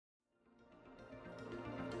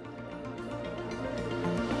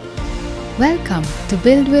Welcome to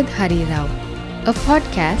Build with Hari Rao, a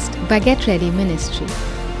podcast by Get Ready Ministry.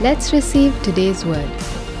 Let's receive today's word.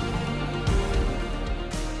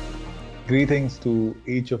 Greetings to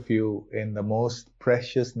each of you in the most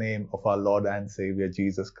precious name of our Lord and Savior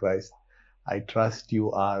Jesus Christ. I trust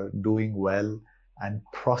you are doing well and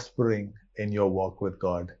prospering in your walk with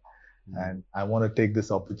God. And I want to take this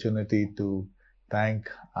opportunity to thank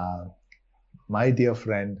my dear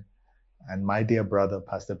friend and my dear brother,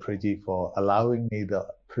 Pastor Priji, for allowing me the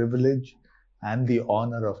privilege and the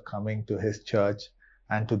honor of coming to his church,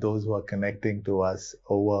 and to those who are connecting to us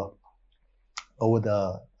over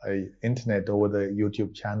the internet, over the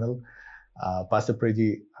YouTube channel. Pastor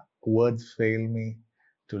Priji, words fail me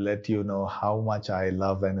to let you know how much I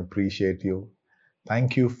love and appreciate you.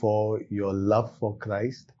 Thank you for your love for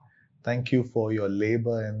Christ. Thank you for your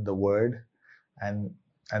labor in the word. And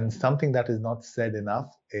something that is not said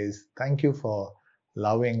enough is thank you for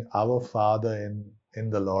loving our Father in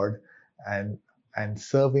the Lord and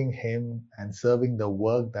serving him and serving the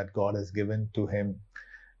work that God has given to him.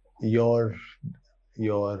 Your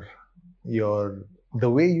the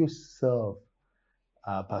way you serve,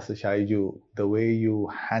 Pastor Shaiju, the way you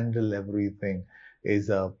handle everything is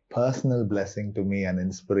a personal blessing to me and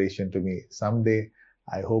inspiration to me. Someday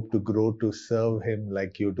I hope to grow to serve him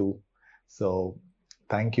like you do. So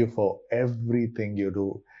thank you for everything you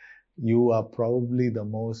do. You are probably the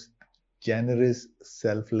most generous,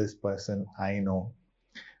 selfless person I know.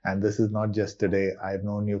 And this is not just today. I've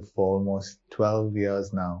known you for almost 12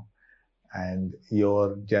 years now. And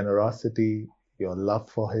your generosity, your love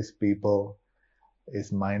for his people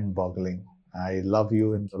is mind-boggling. I love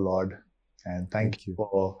you in the Lord. And thank you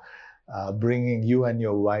for bringing you and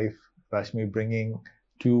your wife, Rashmi, bringing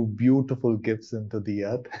two beautiful gifts into the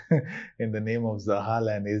earth in the name of Zahal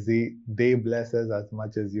and Izzy. They bless us as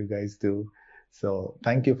much as you guys do. So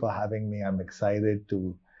thank you for having me. I'm excited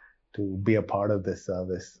to be a part of this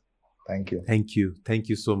service. Thank you. Thank you. Thank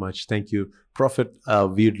you so much. Thank you. Prophet,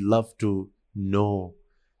 we'd love to know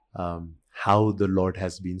how the Lord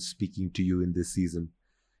has been speaking to you in this season.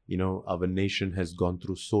 You know, our nation has gone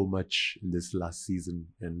through so much in this last season,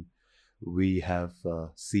 and we have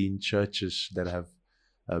seen churches that have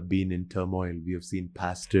been in turmoil. We have seen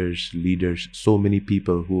pastors, leaders, so many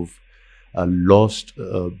people who've lost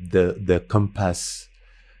the compass.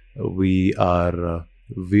 We are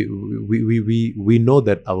we know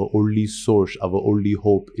that our only source, our only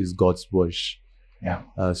hope is God's voice. Yeah.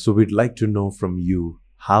 So we'd like to know from you,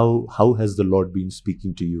 how has the Lord been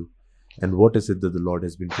speaking to you, and what is it that the Lord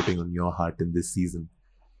has been putting on your heart in this season?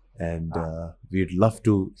 And we'd love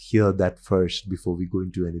to hear that first before we go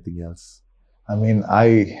into anything else. I mean,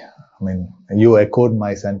 you echoed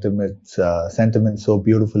my sentiments so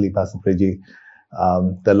beautifully, Pastor Priji.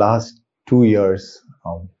 The last 2 years,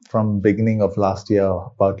 from beginning of last year,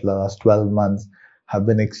 about the last 12 months, have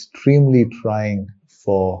been extremely trying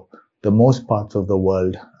for the most parts of the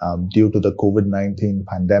world, due to the COVID-19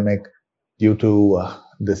 pandemic, due to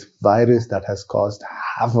this virus that has caused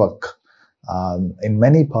havoc in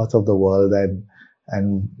many parts of the world,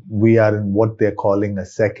 and we are in what they're calling a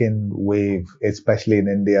second wave, especially in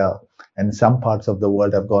India, and some parts of the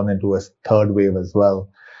world have gone into a third wave as well.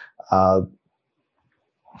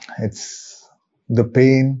 It's the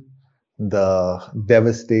pain, the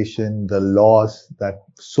devastation, the loss that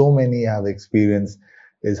so many have experienced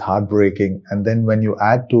is heartbreaking. And then when you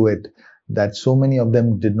add to it that so many of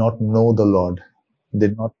them did not know the Lord,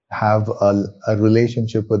 did not have a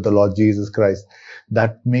relationship with the Lord Jesus Christ,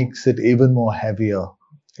 that makes it even more heavier,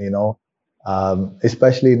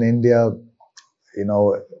 especially in India.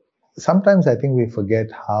 Sometimes I think we forget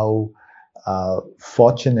how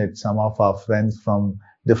fortunate some of our friends from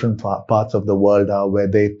different parts of the world are, where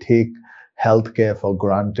they take healthcare for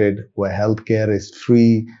granted, where healthcare is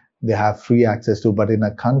free, they have free access to. But in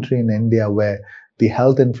a country in India where the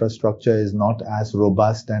health infrastructure is not as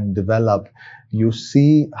robust and developed, you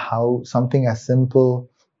see how something as simple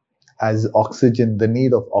as oxygen, the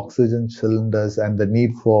need of oxygen cylinders and the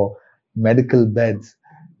need for medical beds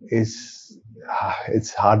it's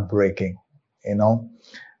heartbreaking,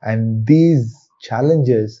 And these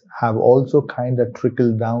challenges have also kind of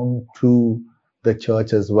trickled down to the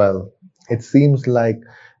church as well. It seems like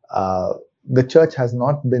the church has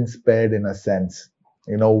not been spared in a sense.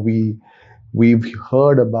 We've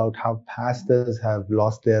heard about how pastors have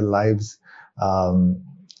lost their lives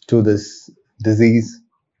to this disease.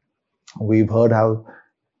 We've heard how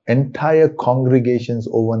entire congregations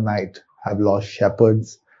overnight have lost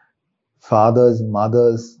shepherds, fathers,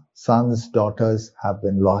 mothers, sons, daughters have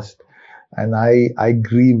been lost. And I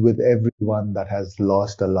grieve with everyone that has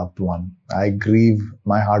lost a loved one. I grieve,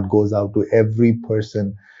 my heart goes out to every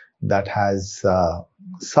person that has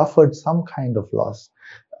suffered some kind of loss.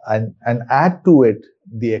 And add to it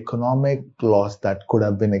the economic loss that could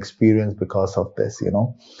have been experienced because of this,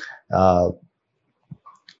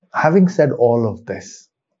 Having said all of this,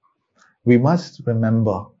 we must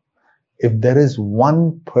remember, if there is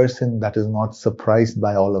one person that is not surprised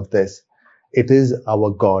by all of this, it is our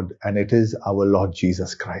God and it is our Lord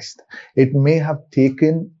Jesus Christ. It may have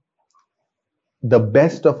taken the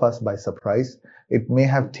best of us by surprise. It may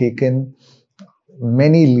have taken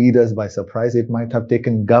many leaders by surprise. It might have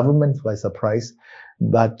taken governments by surprise,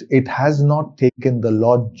 but it has not taken the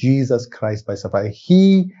Lord Jesus Christ by surprise.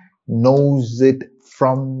 He knows it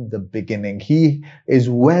from the beginning. He is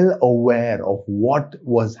well aware of what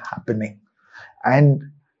was happening. And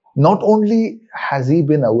not only has he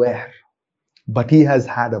been aware, but he has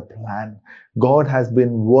had a plan. God has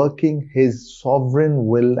been working his sovereign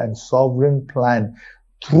will and sovereign plan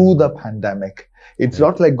through the pandemic. It's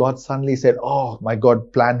not like God suddenly said, oh my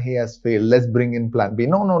God, plan A has failed. Let's bring in plan B.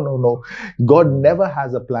 No. God never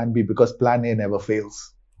has a plan B, because plan A never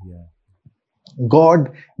fails. Yeah.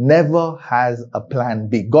 God never has a plan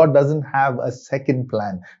B. God doesn't have a second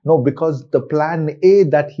plan. No, because the plan A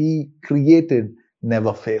that he created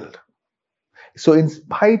never failed. So in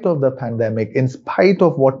spite of the pandemic, in spite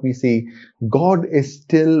of what we see, God is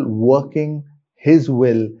still working his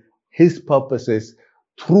will, his purposes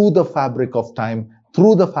through the fabric of time,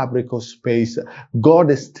 through the fabric of space. God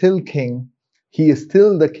is still king. He is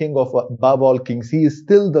still the king of above all kings. He is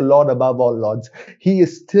still the Lord above all lords. He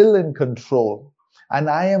is still in control. And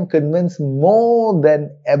I am convinced more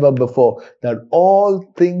than ever before that all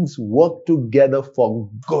things work together for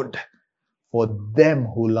good for them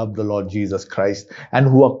who love the Lord Jesus Christ and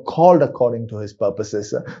who are called according to his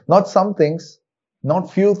purposes. Not some things,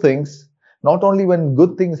 not few things, not only when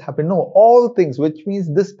good things happen, no, all things, which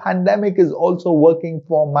means this pandemic is also working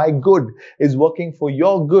for my good, is working for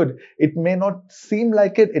your good. It may not seem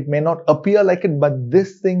like it, it may not appear like it, but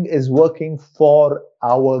this thing is working for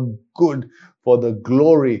our good, for the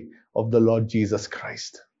glory of the Lord Jesus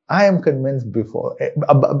Christ. I am convinced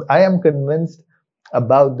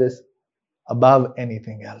about this above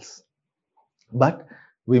anything else. But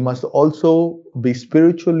we must also be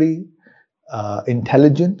spiritually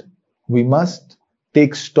intelligent. We must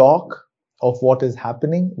take stock of what is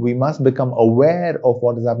happening. We must become aware of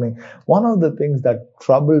what is happening. One of the things that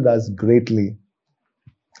troubled us greatly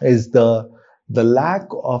is the lack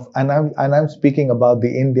of, and I'm speaking about the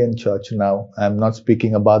Indian church now. I'm not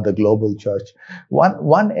speaking about the global church.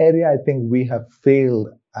 One area I think we have failed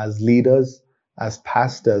as leaders, as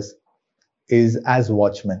pastors, is as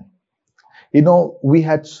watchmen. We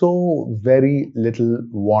had so very little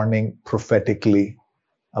warning prophetically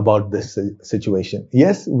about this situation.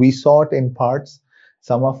 Yes, we saw it in parts.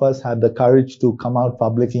 Some of us had the courage to come out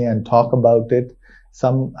publicly and talk about it.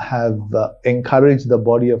 Some have encouraged the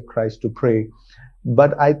body of Christ to pray.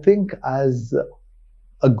 But I think as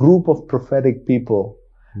a group of prophetic people,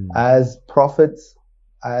 as prophets,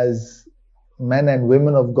 as men and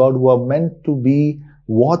women of God who are meant to be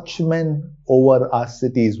watchmen over our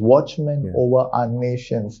cities, watchmen over our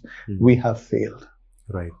nations, we have failed.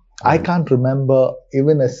 Right. I can't remember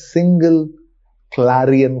even a single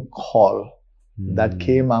clarion call that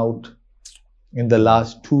came out in the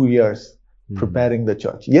last 2 years preparing the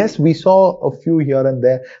church. Yes, we saw a few here and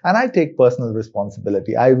there, and I take personal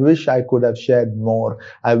responsibility. I wish I could have shared more.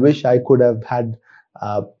 I wish I could have had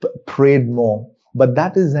prayed more. But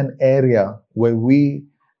that is an area where we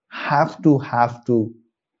have to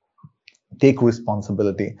take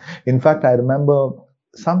responsibility. In fact, I remember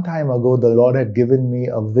some time ago, the Lord had given me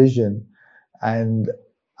a vision, and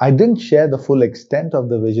I didn't share the full extent of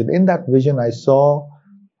the vision. In that vision, I saw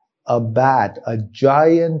a bat, a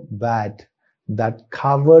giant bat that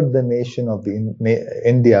covered the nation of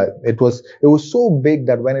India. It was so big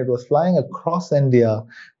that when it was flying across India,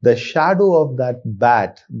 the shadow of that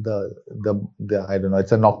bat, the I don't know,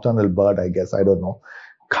 it's a nocturnal bird, I guess, I don't know,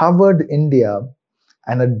 covered India,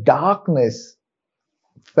 and a darkness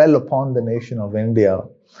fell upon the nation of India.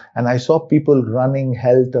 And I saw people running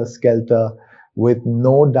helter-skelter with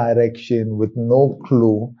no direction, with no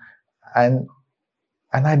clue. And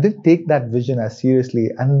I did take that vision as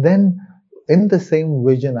seriously. And then in the same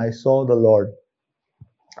vision, I saw the Lord.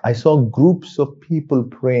 I saw groups of people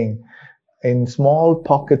praying in small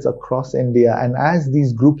pockets across India. And as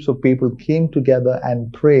these groups of people came together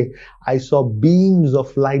and pray, I saw beams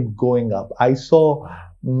of light going up. I saw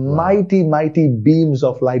mighty beams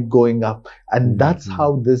of light going up. And that's Mhm.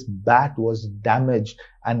 how this bat was damaged,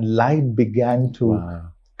 and light began to Wow.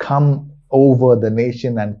 come over the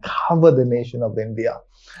nation and cover the nation of India.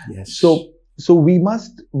 Yes. So we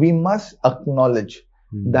must acknowledge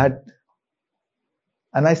Mm. that,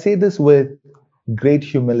 and I say this with great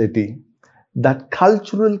humility, that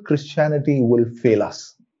cultural Christianity will fail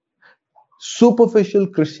us. Superficial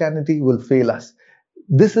Christianity will fail us.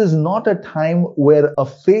 This is not a time where a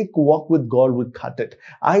fake walk with God would cut it.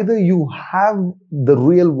 Either you have the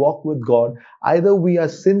real walk with God, either we are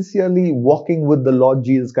sincerely walking with the Lord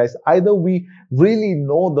Jesus Christ, either we really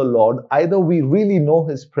know the Lord, either we really know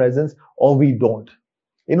His presence, or we don't.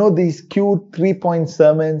 You know, these cute 3-point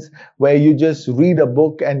sermons where you just read a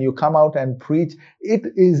book and you come out and preach, it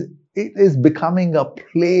is becoming a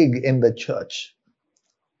plague in the church.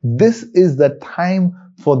 This is the time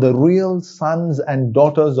for the real sons and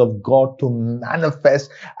daughters of God to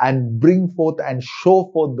manifest and bring forth and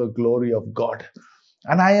show forth the glory of God.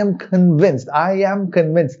 And I am convinced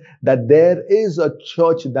that there is a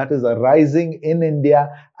church that is arising in India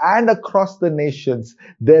and across the nations.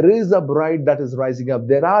 There is a bride that is rising up.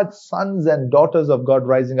 There are sons and daughters of God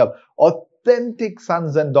rising up. Authentic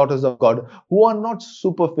sons and daughters of God who are not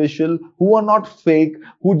superficial, who are not fake,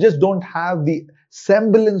 who just don't have the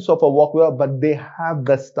semblance of a walk with God, but they have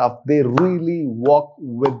the stuff. They really walk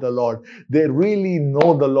with the Lord. They really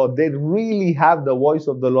know the Lord. They really have the voice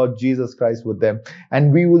of the Lord Jesus Christ with them.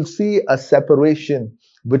 And we will see a separation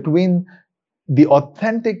between the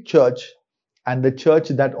authentic church and the church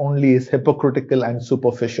that only is hypocritical and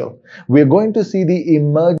superficial. We're going to see the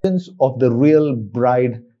emergence of the real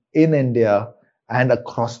bride in India and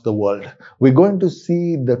across the world. We're going to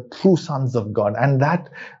see the true sons of God. And that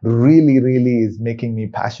really is making me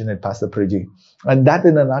passionate, Pastor Priji. And that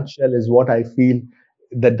in a nutshell is what I feel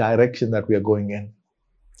the direction that we are going in.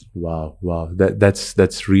 Wow.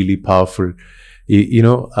 That's really powerful. You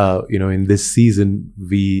know, in this season,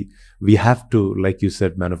 we have to, like you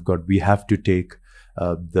said, man of God, we have to take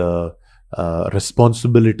the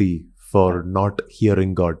responsibility for not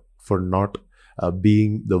hearing God, for not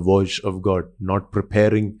being the voice of God, not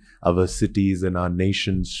preparing our cities and our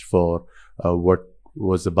nations for what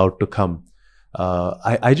was about to come.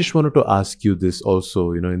 I just wanted to ask you this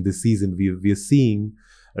also. You know, in this season, we are seeing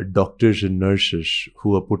doctors and nurses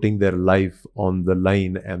who are putting their life on the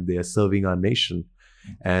line and they are serving our nation.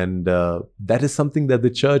 And that is something that the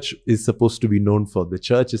church is supposed to be known for. The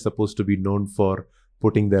church is supposed to be known for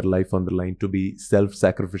putting their life on the line, to be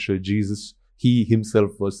self-sacrificial. Jesus, He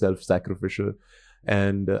Himself was self-sacrificial.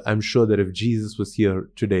 And I'm sure that if Jesus was here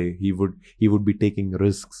today, he would be taking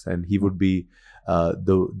risks, and He would be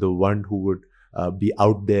the one who would be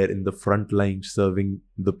out there in the front line serving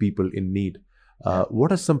the people in need.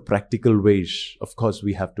 What are some practical ways? Of course,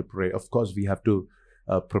 we have to pray. Of course, we have to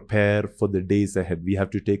prepare for the days ahead. We have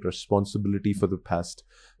to take responsibility for the past.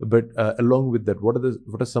 But along with that,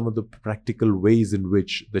 what are some of the practical ways in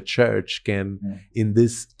which the church can, in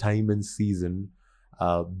this time and season,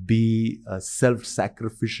 be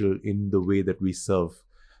self-sacrificial in the way that we serve?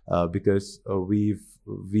 Because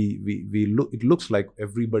it looks like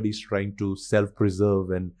everybody's trying to self-preserve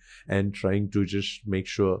and trying to just make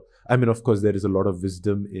sure. I mean, of course, there is a lot of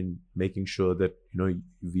wisdom in making sure that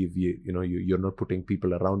you're not putting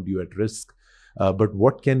people around you at risk. But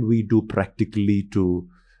what can we do practically to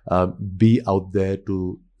be out there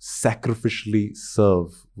to sacrificially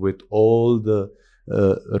serve with all the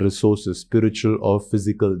resources, spiritual or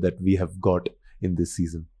physical, that we have got in this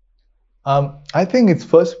season? I think it's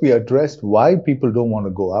first we addressed why people don't want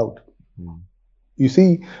to go out. You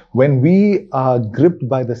see, when we are gripped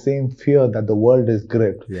by the same fear that the world is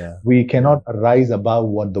gripped, we cannot rise above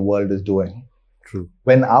what the world is doing. True.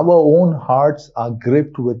 When our own hearts are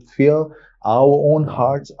gripped with fear, our own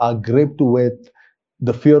hearts are gripped with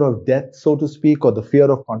the fear of death, so to speak, or the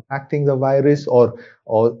fear of contracting the virus, or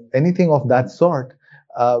anything of that sort,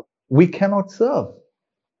 we cannot serve.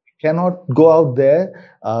 Cannot go out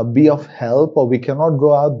there, be of help, or we cannot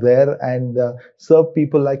go out there and serve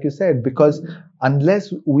people, like you said, because unless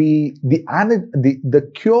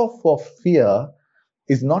the cure for fear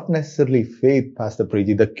is not necessarily faith, Pastor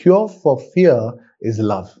Preji. The cure for fear is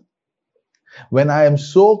love. When I am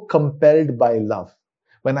so compelled by love,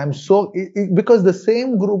 when I'm because the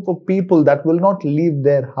same group of people that will not leave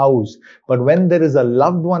their house, but when there is a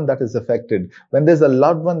loved one that is affected, when there's a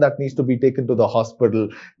loved one that needs to be taken to the hospital,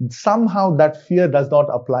 somehow that fear does not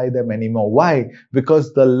apply them anymore. Why?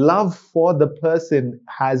 Because the love for the person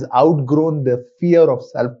has outgrown the fear of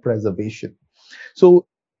self-preservation. So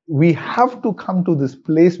we have to come to this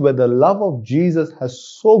place where the love of Jesus has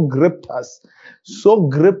so gripped us, so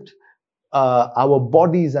gripped our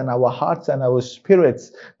bodies and our hearts and our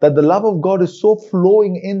spirits, that the love of God is so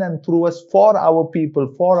flowing in and through us for our people,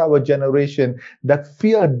 for our generation, that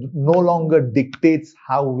fear no longer dictates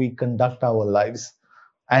how we conduct our lives.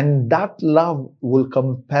 And that love will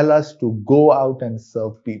compel us to go out and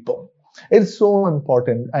serve people. It's so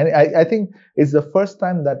important. And I think it's the first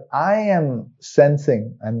time that I am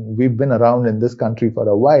sensing, and we've been around in this country for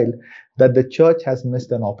a while, that the church has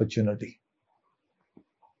missed an opportunity.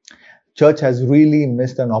 Church has really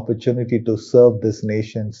missed an opportunity to serve this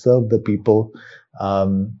nation, serve the people.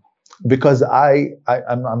 Because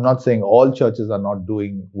I'm not saying all churches are not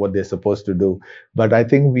doing what they're supposed to do, but I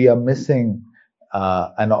think we are missing.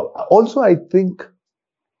 And also, I think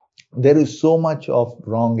there is so much of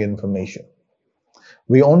wrong information.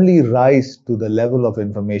 We only rise to the level of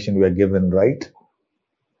information we are given, right?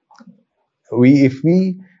 If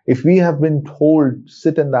we have been told,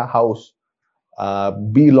 sit in the house,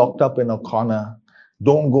 be locked up in a corner,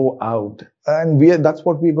 don't go out, and that's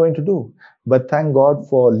what we're going to do. But thank God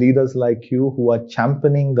for leaders like you who are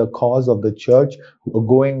championing the cause of the church, who are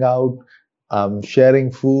going out,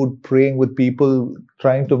 sharing food, praying with people,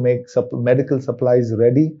 trying to make medical supplies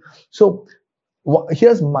ready. So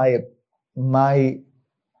here's my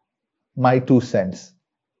 2 cents.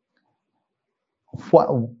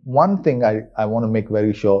 One thing I want to make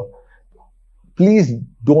very sure: please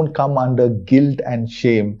don't come under guilt and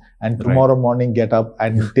shame and tomorrow morning get up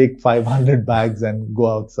and take 500 bags and go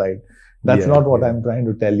outside. That's not what I'm trying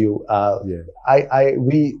to tell you.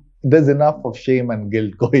 There's enough of shame and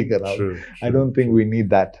guilt going around. True, I don't think we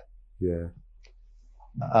need that. Yeah.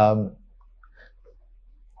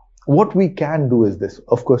 What we can do is this.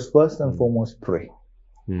 Of course, first and foremost, pray.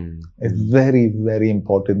 It's very, very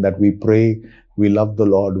important that we pray, we love the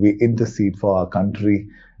Lord, we intercede for our country.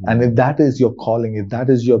 And if that is your calling, if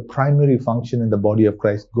that is your primary function in the body of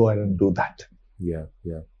Christ, go ahead and do that. Yeah.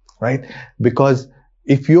 Right? Because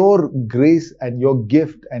if your grace and your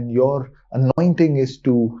gift and your anointing is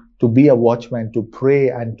to be a watchman, to pray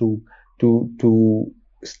and to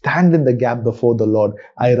stand in the gap before the Lord,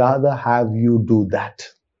 I rather have you do that.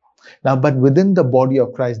 Now, but within the body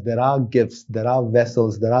of Christ, there are gifts, there are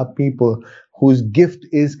vessels, there are people whose gift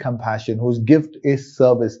is compassion, whose gift is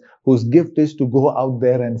service, whose gift is to go out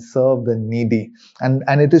there and serve the needy. And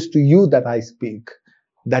it is to you that I speak,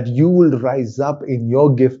 that you will rise up in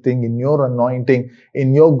your gifting, in your anointing,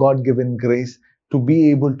 in your God-given grace, to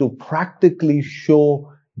be able to practically show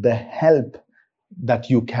the help that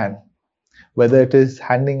you can. Whether it is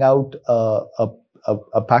handing out a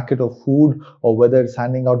packet of food, or whether it's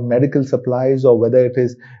handing out medical supplies, or whether it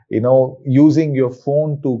is, using your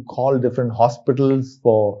phone to call different hospitals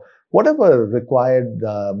for whatever required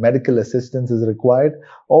medical assistance is required,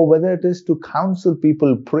 or whether it is to counsel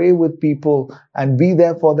people, pray with people, and be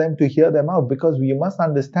there for them to hear them out. Because you must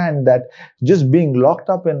understand that just being locked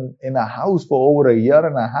up in a house for over a year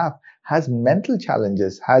and a half has mental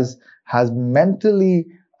challenges, has mentally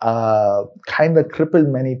kind of crippled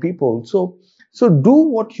many people. So do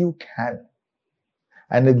what you can.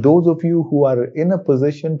 And if those of you who are in a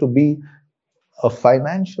position to be a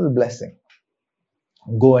financial blessing,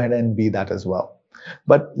 go ahead and be that as well.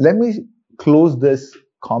 But let me close this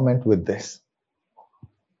comment with this.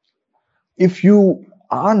 If you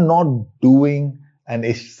are not doing an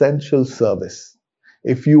essential service,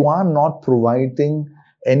 if you are not providing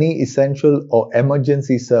any essential or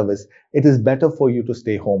emergency service, it is better for you to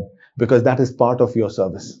stay home, because that is part of your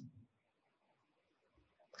service.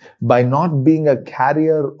 By not being a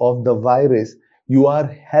carrier of the virus, you are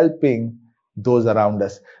helping those around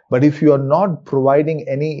us. But if you are not providing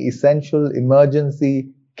any essential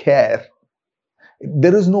emergency care,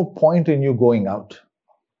 there is no point in you going out.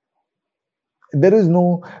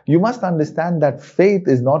 You must understand that faith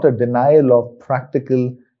is not a denial of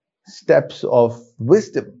practical steps of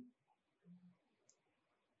wisdom.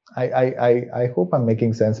 I hope I'm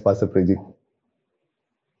making sense, Pastor Preji.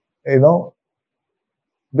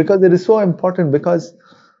 Because it is so important, because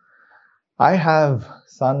I have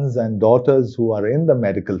sons and daughters who are in the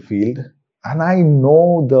medical field, and I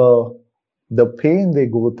know the pain they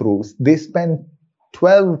go through. They spend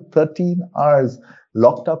 12, 13 hours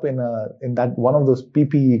locked up in that one of those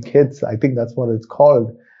PPE kits. I think that's what it's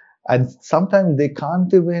called. And sometimes they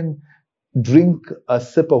can't even drink a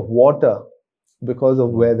sip of water because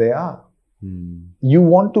of where they are. You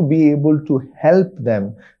want to be able to help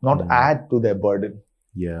them, not add to their burden.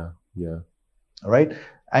 Yeah. Right?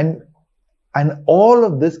 And all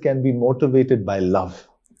of this can be motivated by love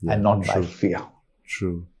and not by fear.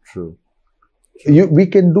 True. We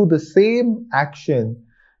can do the same action,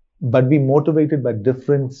 but be motivated by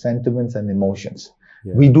different sentiments and emotions.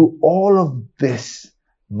 Yeah. We do all of this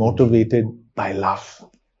motivated by love,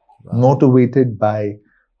 Wow. motivated by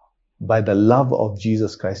the love of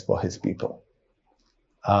Jesus Christ for his people.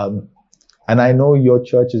 And I know your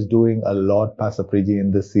church is doing a lot, Pastor Priji,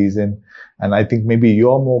 in this season. And I think maybe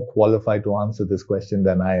you're more qualified to answer this question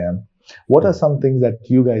than I am. What are some things that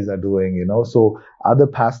you guys are doing, so other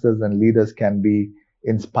pastors and leaders can be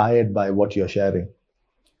inspired by what you're sharing?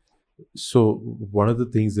 So one of the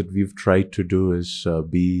things that we've tried to do is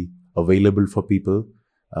be available for people,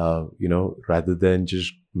 rather than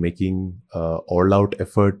just making all-out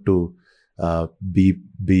effort to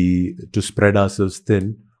to spread ourselves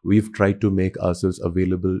thin. We've tried to make ourselves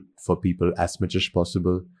available for people as much as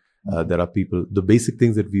possible. There are people. The basic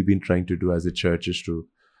things that we've been trying to do as a church is to.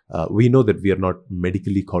 We know that we are not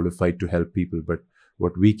medically qualified to help people, but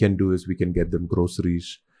what we can do is we can get them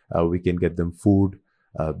groceries, we can get them food,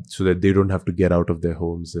 so that they don't have to get out of their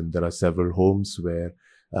homes. And there are several homes where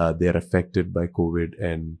they are affected by COVID,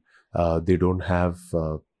 and they don't have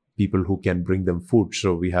people who can bring them food.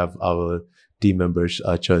 So we have our team members,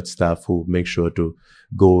 our church staff, who make sure to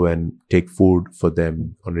go and take food for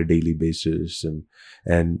them on a daily basis,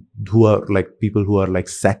 and who are like people who are like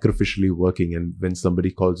sacrificially working. And when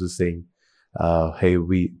somebody calls us saying, hey,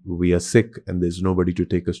 we are sick and there's nobody to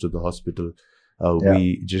take us to the hospital,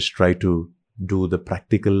 we just try to do the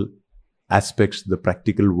practical aspects, the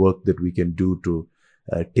practical work that we can do to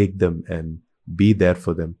take them and be there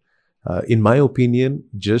for them. In my opinion,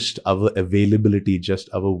 just our availability, just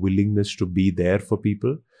our willingness to be there for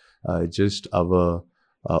people, just our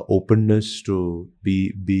openness to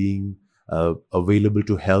being available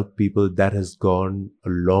to help people, that has gone a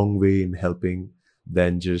long way in helping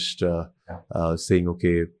than just saying,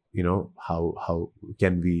 okay, how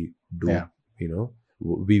can we do,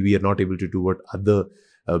 we are not able to do what other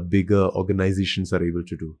bigger organizations are able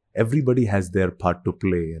to do. Everybody has their part to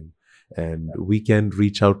play, and we can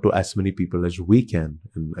reach out to as many people as we can.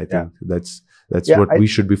 And I think that's what we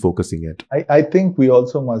should be focusing at. I think we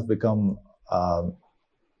also must become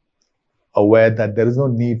aware that there is no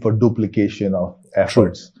need for duplication of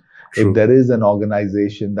efforts. True. If there is an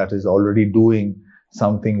organization that is already doing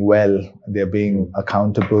something well, they're being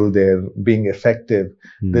accountable, they're being effective,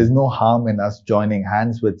 there's no harm in us joining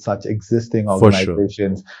hands with such existing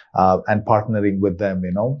organizations, and partnering with them,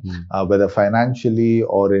 whether financially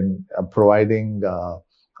or in providing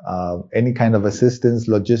any kind of assistance,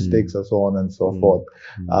 logistics, or so on and so forth.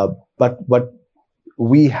 But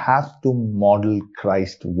we have to model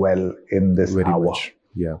Christ well in this Very hour. much.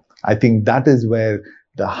 Yeah. I think that is where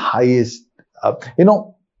the highest,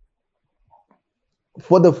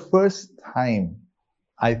 for the first time,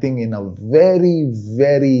 I think in a very,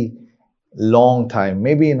 very long time,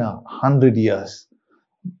 maybe in 100 years,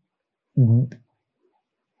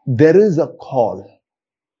 there is a call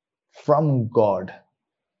from God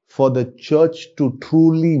for the church to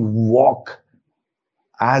truly walk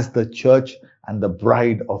as the church and the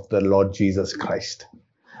bride of the Lord Jesus Christ,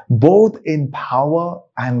 both in power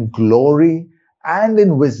and glory, and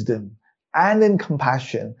in wisdom, and in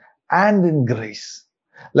compassion, and in grace.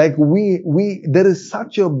 Like there is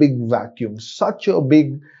such a big vacuum, such a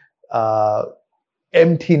big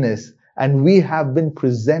emptiness, and we have been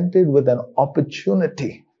presented with an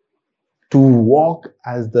opportunity to walk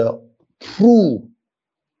as the true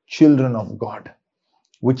children of God,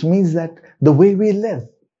 which means that the way we live,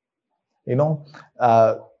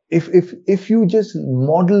 if you just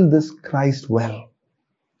model this Christ well,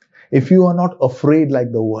 if you are not afraid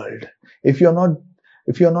like the world, if you're not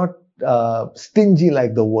stingy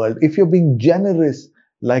like the world, if you're being generous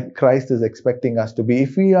like Christ is expecting us to be,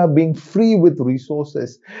 if we are being free with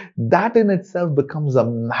resources, that in itself becomes a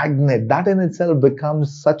magnet. That in itself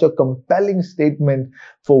becomes such a compelling statement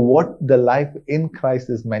for what the life in Christ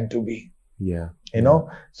is meant to be. Yeah.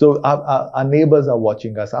 So our neighbors are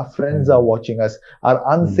watching us, our friends are watching us, our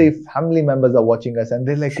unsafe family members are watching us, and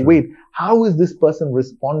they're like, wait, how is this person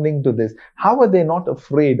responding to this? How are they not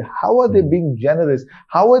afraid? How are they being generous?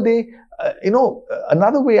 How are they,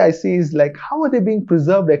 another way I see is like, how are they being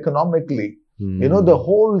preserved economically? The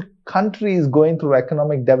whole country is going through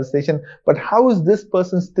economic devastation, but how is this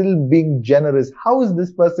person still being generous? How is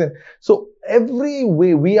this person? So every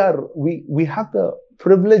way we have the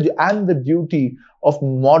privilege and the duty of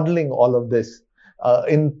modeling all of this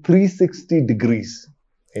in 360 degrees.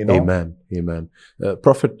 Amen.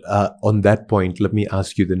 Prophet, on that point, let me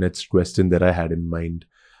ask you the next question that I had in mind.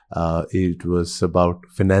 It was about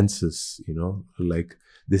finances. Like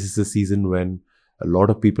this is a season when A lot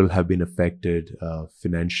of people have been affected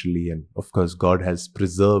financially, and of course, God has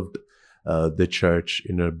preserved the church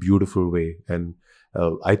in a beautiful way. And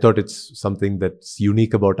I thought it's something that's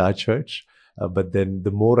unique about our church. But then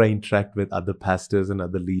the more I interact with other pastors and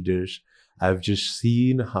other leaders, I've just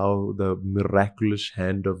seen how the miraculous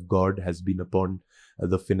hand of God has been upon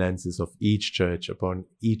the finances of each church, upon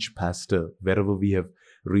each pastor, wherever we have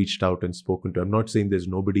reached out and spoken to. I'm not saying there's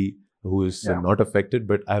nobody who is not affected,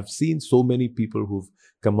 but I've seen so many people who've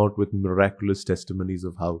come out with miraculous testimonies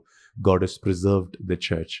of how God has preserved the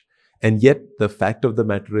church. And yet the fact of the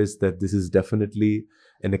matter is that this is definitely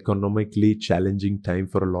an economically challenging time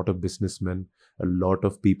for a lot of businessmen, a lot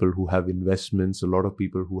of people who have investments, a lot of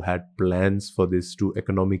people who had plans for these 2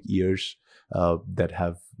 economic years that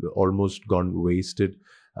have almost gone wasted.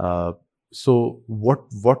 So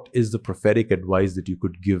what is the prophetic advice that you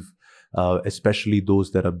could give, especially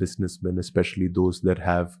those that are businessmen, especially those that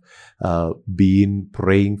have been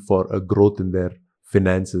praying for a growth in their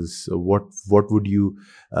finances? What would you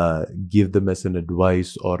give them as an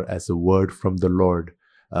advice or as a word from the Lord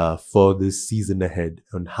for this season ahead,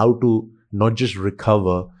 on how to not just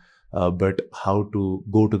recover, but how to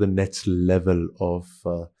go to the next level of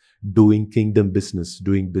doing kingdom business,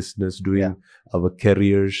 doing our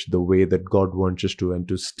careers the way that God wants us to, and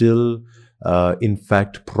to still, in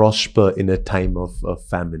fact, prosper in a time of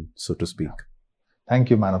famine, so to speak? Thank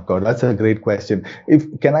you, man of God. That's a great question.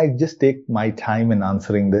 Can I just take my time in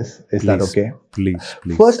answering this? Is that okay? Please.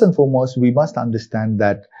 First and foremost, we must understand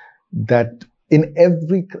that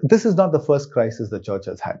this is not the first crisis the church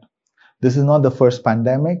has had. This is not the first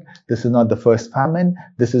pandemic. This is not the first famine.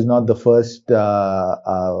 This is not the first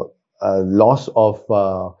loss of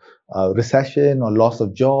recession or loss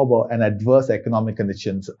of job or an adverse economic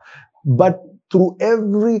conditions. But through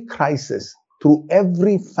every crisis, through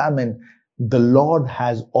every famine, the Lord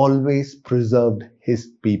has always preserved his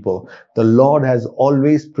people. The Lord has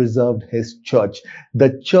always preserved his church.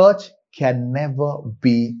 The church can never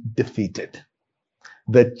be defeated.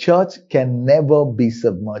 The church can never be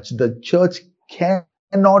submerged. The church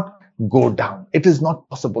cannot go down. It is not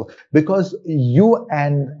possible, because you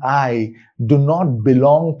and I do not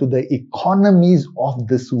belong to the economies of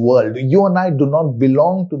this world. You and I do not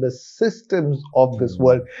belong to the systems of this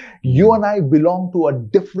world. You and I belong to a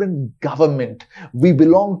different government. We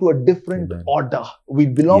belong to a different order. We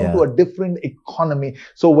belong to a different economy.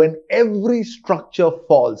 So when every structure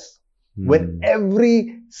falls, when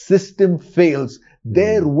every system fails,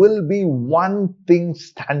 there will be one thing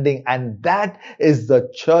standing, and that is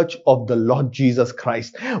the church of the Lord Jesus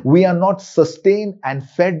Christ. We are not sustained and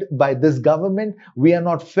fed by this government. We are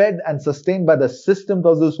not fed and sustained by the systems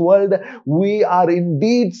of this world. We are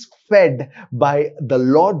indeed fed by the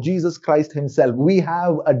Lord Jesus Christ himself. We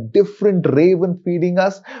have a different raven feeding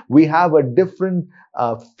us. We have a different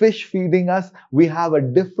fish feeding us. We have a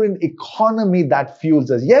different economy that fuels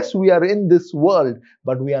us. Yes, we are in this world,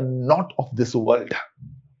 but we are not of this world.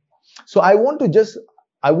 So I want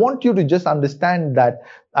you to just understand that.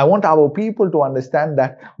 I want our people to understand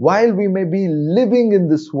that while we may be living in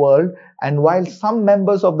this world, and while some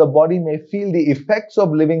members of the body may feel the effects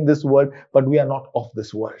of living this world, but we are not of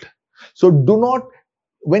this world. So do not,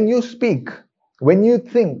 when you speak, when you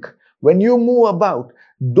think, when you move about,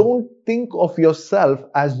 don't think of yourself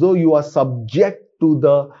as though you are subject to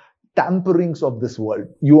the tamperings of this world.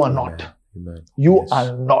 You are not. Amen. You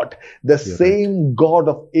are not. The same God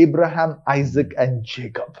of Abraham, Isaac, and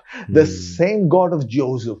Jacob, the same God of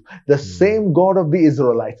Joseph, the same God of the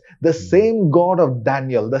Israelites, the same God of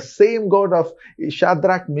Daniel, the same God of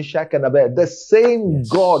Shadrach, Meshach, and Abednego, the same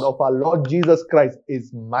God of our Lord Jesus Christ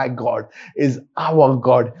is my God, is our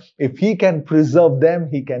God. If he can preserve them,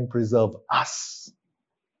 he can preserve us.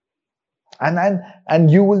 And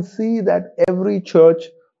you will see that every church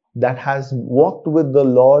that has walked with the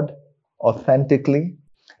Lord authentically,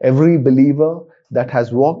 every believer that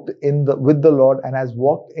has walked with the Lord and has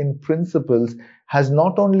walked in principles has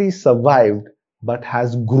not only survived, but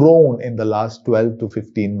has grown in the last 12 to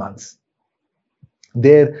 15 months.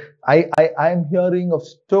 I'm hearing of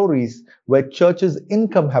stories where churches'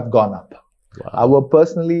 income have gone up. Wow. Our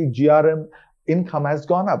personally GRM income has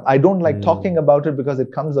gone up. I don't like talking about it because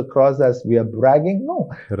it comes across as we are bragging.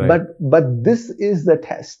 No, but this is the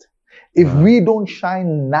test. If we don't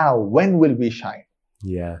shine now, when will we shine?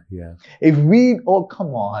 Yeah.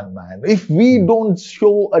 Come on, man. If we don't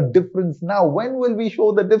show a difference now, when will we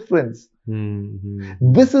show the difference?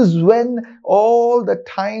 Mm-hmm. This is when all the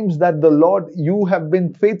times that the Lord, you have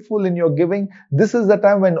been faithful in your giving. This is the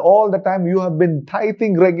time when all the time you have been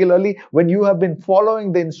tithing regularly, when you have been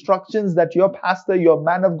following the instructions that your pastor, your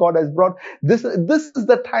man of God has brought. This is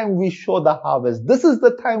the time we show the harvest. This is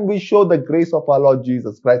the time we show the grace of our Lord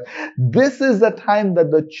Jesus Christ. This is the time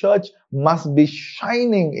that the church must be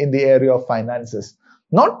shining in the area of finances.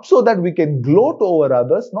 Not so that we can gloat over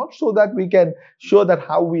others, not so that we can show that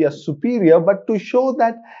how we are superior, but to show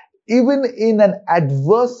that even in an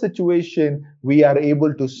adverse situation, we are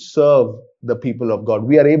able to serve the people of God.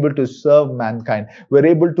 We are able to serve mankind. We're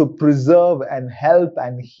able to preserve and help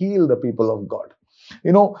and heal the people of God.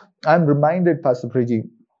 You know, I'm reminded, Pastor Preji,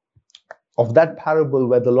 of that parable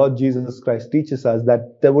where the Lord Jesus Christ teaches us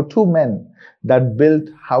that there were two men that built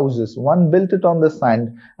houses. One built it on the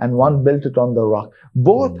sand and one built it on the rock.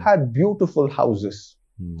 Both had beautiful houses.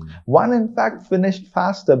 One, in fact, finished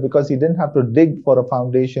faster because he didn't have to dig for a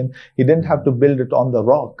foundation. He didn't have to build it on the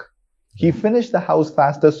rock. He finished the house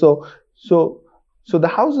faster. So the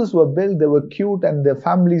houses were built, they were cute, and their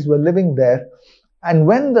families were living there. And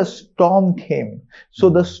when the storm came, so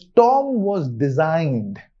the storm was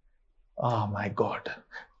designed, oh my God,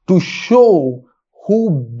 to show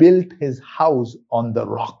who built his house on the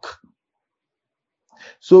rock.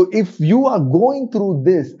 So if you are going through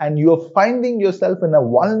this and you're finding yourself in a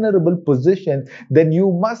vulnerable position, then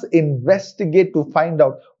you must investigate to find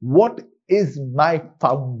out, what is my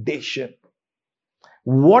foundation?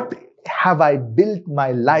 What have I built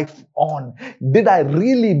my life on? Did I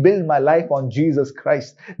really build my life on Jesus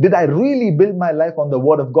Christ? Did I really build my life on the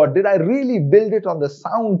Word of God? Did I really build it on the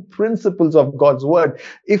sound principles of God's Word?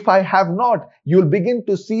 If I have not, you'll begin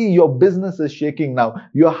to see your business is shaking now.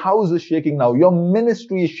 Your house is shaking now. Your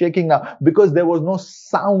ministry is shaking now because there was no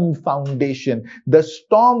sound foundation. The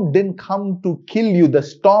storm didn't come to kill you. The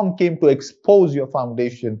storm came to expose your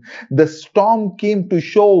foundation. The storm came to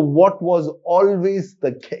show what was always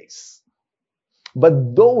the case.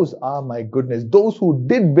 But those are, my goodness, those who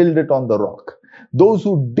did build it on the rock, those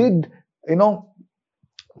who did,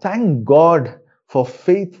 thank God for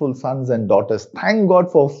faithful sons and daughters. Thank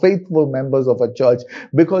God for faithful members of a church,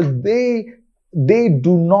 because they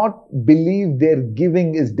do not believe their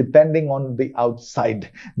giving is depending on the outside.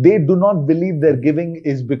 They do not believe their giving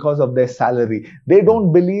is because of their salary. They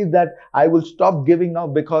don't believe that I will stop giving now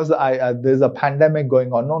because there's a pandemic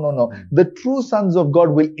going on. No. The true sons of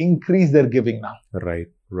God will increase their giving now. Right.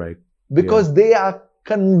 Because they are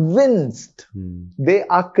convinced. They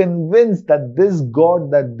are convinced that this God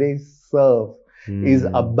that they serve is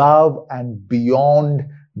above and beyond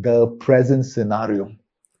the present scenario.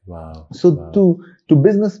 Wow. So to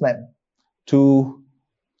businessmen, to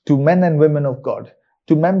men and women of God,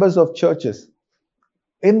 to members of churches,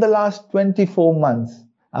 in the last 24 months,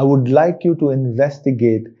 I would like you to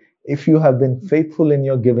investigate if you have been faithful in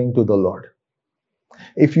your giving to the Lord.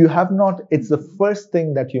 If you have not, it's the first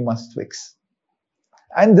thing that you must fix.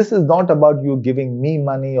 And this is not about you giving me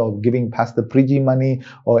money or giving Pastor Preji money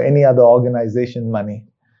or any other organization money.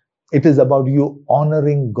 It is about you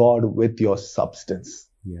honoring God with your substance.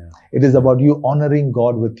 Yeah. It is about you honoring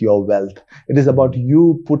God with your wealth. It is about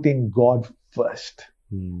you putting God first.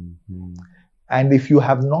 And if you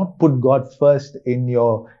have not put God first in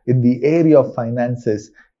the area of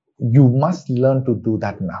finances, you must learn to do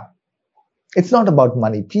that now. It's not about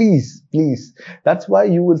money. Please. That's why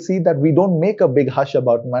you will see that we don't make a big hush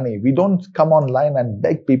about money. We don't come online and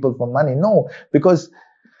beg people for money. No, because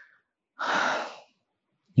how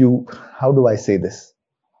do I say this?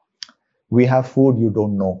 We have food you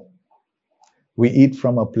don't know. We eat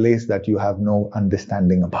from a place that you have no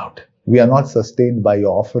understanding about. We are not sustained by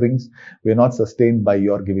your offerings. We are not sustained by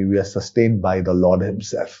your giving. We are sustained by the Lord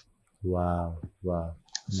Himself. Wow.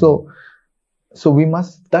 So we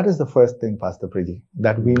must, that is the first thing, Pastor Preji,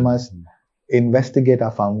 that we must investigate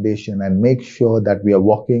our foundation and make sure that we are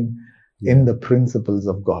walking in the principles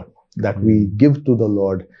of God, that we give to the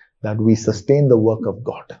Lord, that we sustain the work of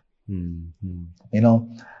God.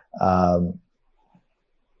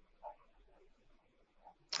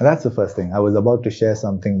 That's the first thing. I was about to share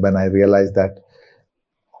something when I realized that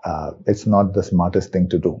it's not the smartest thing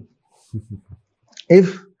to do.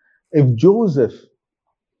 If Joseph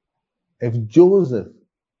didn't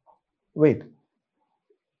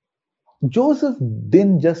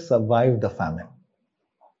just survive the famine.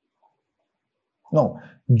 No,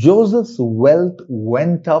 Joseph's wealth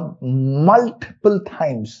went up multiple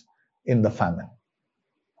times in the famine.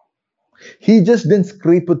 He just didn't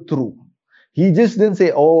scrape it through. He just didn't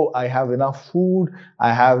say, oh, I have enough food.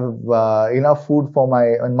 I have enough food for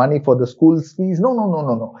my money for the school fees.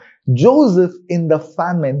 No. Joseph in the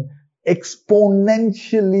famine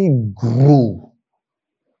exponentially grew.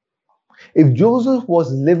 If Joseph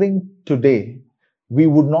was living today, we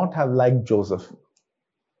would not have liked Joseph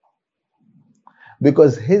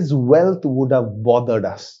because his wealth would have bothered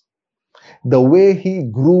us. The way he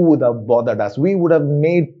grew would have bothered us. We would have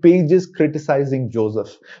made pages criticizing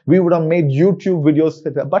Joseph. We would have made YouTube videos.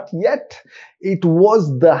 But yet, it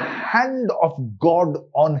was the hand of God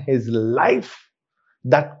on his life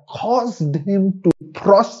that caused him to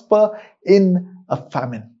prosper in a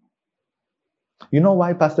famine. You know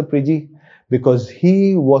why, Pastor Priji? Because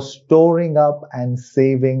he was storing up and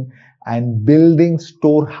saving and building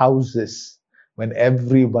storehouses when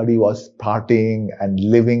everybody was partying and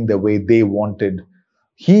living the way they wanted.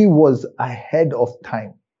 He was ahead of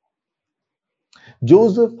time.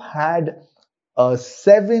 Joseph had a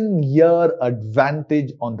 7-year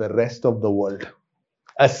advantage on the rest of the world.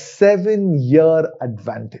 A 7-year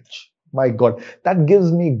advantage. My God, that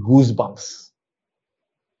gives me goosebumps.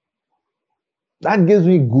 That gives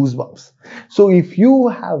me goosebumps. So if you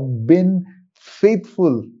have been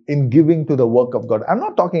faithful in giving to the work of God, I'm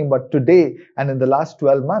not talking about today and in the last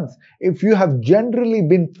 12 months. If you have generally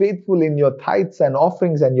been faithful in your tithes and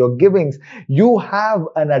offerings and your givings, you have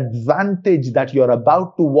an advantage that you're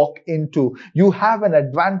about to walk into. You have an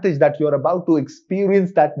advantage that you're about to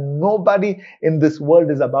experience that nobody in this world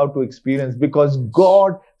is about to experience, because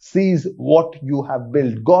God sees what you have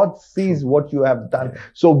built. God sees what you have done.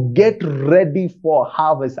 So get ready for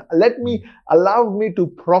harvest. Allow me to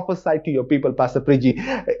prophesy to your people, Pastor Priji.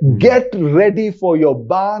 Get ready for your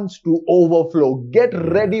barns to overflow. Get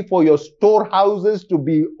ready for your storehouses to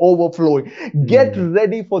be overflowing. Get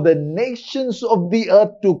ready for the nations of the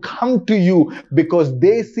earth to come to you, because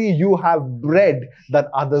they see you have bread that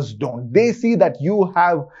others don't. They see that you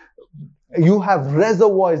have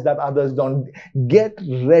reservoirs that others don't. Get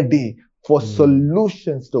ready for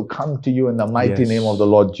solutions to come to you in the mighty name of the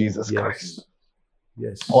Lord Jesus Christ.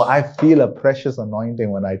 Yes. Oh, I feel a precious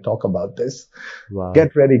anointing when I talk about this. Wow.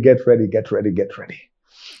 Get ready, get ready, get ready, get ready.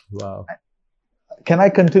 Wow. Can I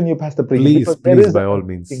continue, Pastor Priji? Please, by all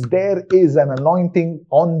means. There is an anointing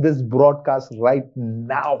on this broadcast right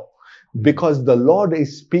now, because the Lord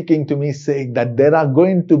is speaking to me saying that there are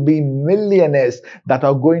going to be millionaires that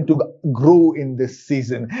are going to grow in this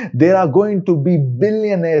season. There are going to be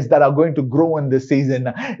billionaires that are going to grow in this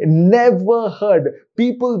season. Never heard.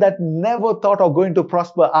 People that never thought are going to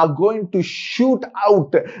prosper are going to shoot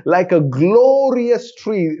out like a glorious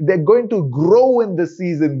tree. They're going to grow in the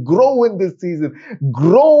season, grow in the season,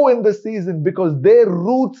 grow in the season, because their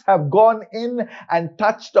roots have gone in and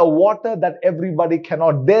touched a water that everybody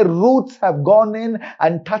cannot. Their roots have gone in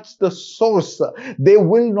and touched the source. They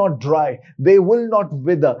will not dry. They will not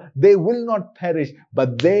wither. They will not perish,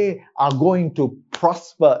 but they are going to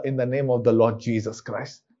prosper in the name of the Lord Jesus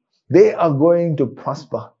Christ. They are going to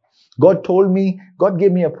prosper. God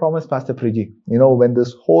gave me a promise, Pastor Priji. You know, when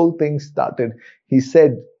this whole thing started, He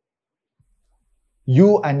said,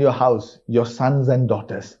 you and your house, your sons and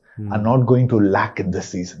daughters are not going to lack in this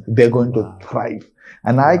season. They're going to thrive.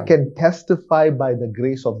 And I can testify by the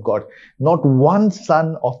grace of God, not one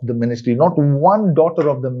son of the ministry, not one daughter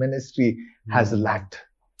of the ministry has lacked.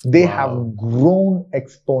 They have grown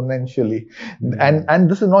exponentially. And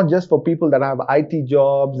this is not just for people that have IT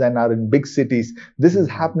jobs and are in big cities. This is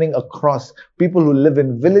happening across people who live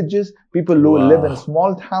in villages, people who live in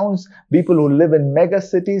small towns, people who live in mega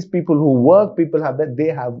cities, people who work, people have that.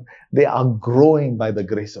 They are growing by the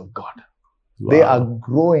grace of God. They are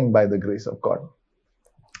growing by the grace of God.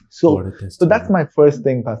 So that's my first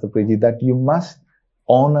thing, Pastor Priji, that you must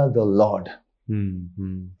honor the Lord.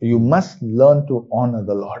 You must learn to honor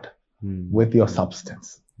the Lord with your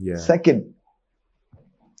substance. Second,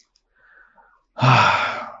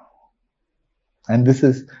 and this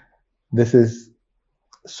is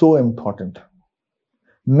so important.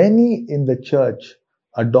 Many in the church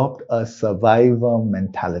adopt a survivor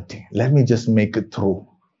mentality. Let me just make it through.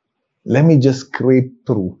 Let me just scrape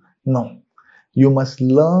through. No, you must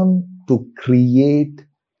learn to create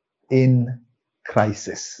in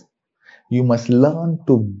crisis. You must learn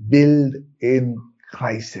to build in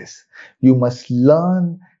crisis. You must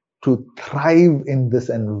learn to thrive in this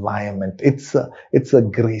environment. It's a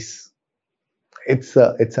grace. It's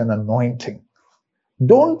an anointing.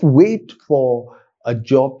 Don't wait for a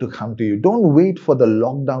job to come to you. Don't wait for the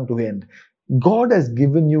lockdown to end. God has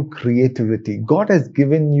given you creativity. God has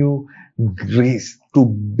given you grace to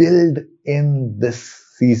build in this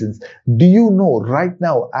seasons. Do you know right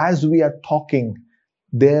now, as we are talking,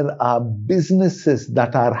 there are businesses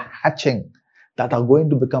that are hatching that are going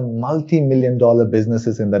to become multi-million-dollar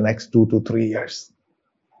businesses in the next 2 to 3 years.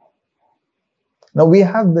 Now we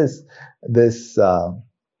have this uh,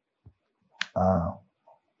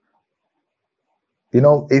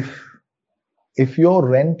 if your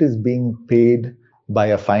rent is being paid by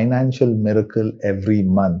a financial miracle every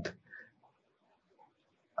month,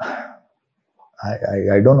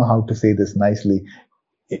 I don't know how to say this nicely.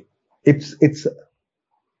 It's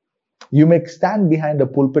you may stand behind a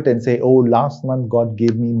pulpit and say, "Oh, last month God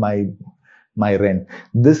gave me my rent.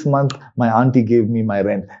 This month my auntie gave me my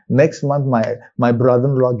rent. Next month my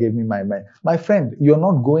brother-in-law gave me my rent." My friend, you're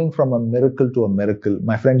not going from a miracle to a miracle.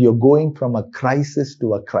 My friend, you're going from a crisis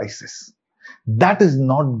to a crisis. That is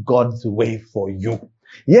not God's way for you.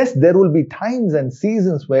 Yes, there will be times and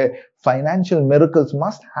seasons where financial miracles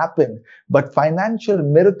must happen, but financial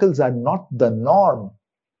miracles are not the norm.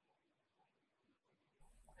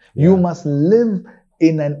 You must live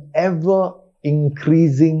in an ever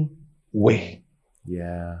increasing way.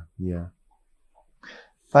 Yeah.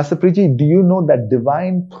 Pastor Preeti, do you know that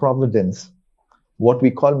divine providence, what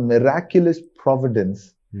we call miraculous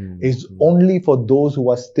providence, is only for those who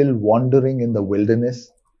are still wandering in the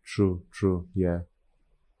wilderness? True. Yeah.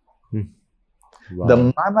 Wow. The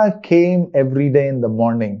manna came every day in the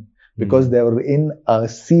morning because they were in a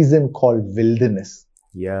season called wilderness.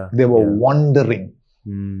 Yeah. They were wandering.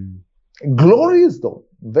 Glorious though,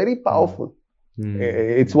 very powerful.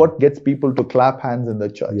 It's what gets people to clap hands in the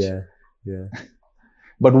church. Yeah.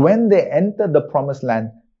 But when they entered the promised land,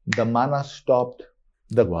 the manna stopped,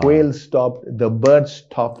 the quail stopped, the birds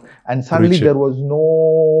stopped, and suddenly there was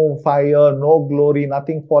no fire, no glory,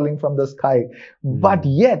 nothing falling from the sky. But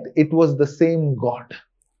yet it was the same God.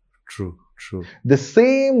 True. The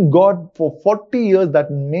same God for 40 years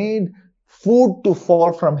that made food to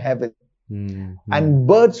fall from heaven and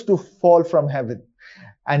birds to fall from heaven.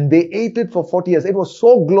 And they ate it for 40 years. It was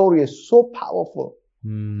so glorious, so powerful.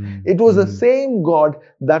 It was the same God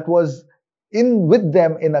that was with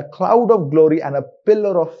them in a cloud of glory and a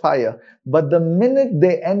pillar of fire. But the minute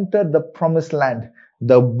they entered the promised land,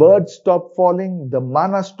 the birds stopped falling, the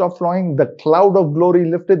manna stopped flowing, the cloud of glory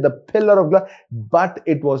lifted, the pillar of glory. But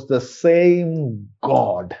it was the same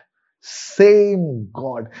God. Same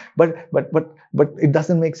God. But it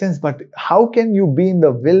doesn't make sense. But how can you be in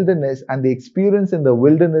the wilderness and the experience in the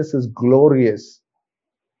wilderness is glorious,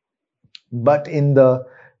 but in the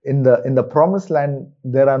promised land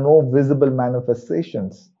there are no visible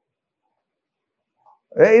manifestations?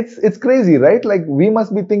 It's crazy, right? Like we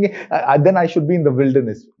must be thinking, then I should be in the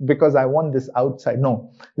wilderness because I want this outside.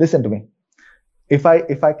 No, listen to me. If I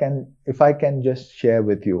can just share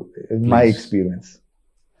with you my experience.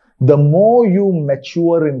 The more you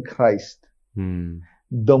mature in Christ,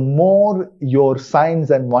 the more your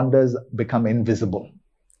signs and wonders become invisible.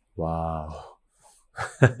 Wow.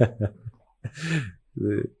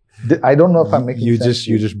 I don't know if I'm making sense.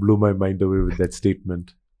 You just blew my mind away with that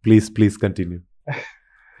statement. Please continue.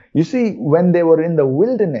 You see, when they were in the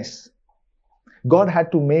wilderness, God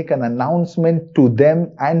had to make an announcement to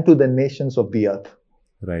them and to the nations of the earth.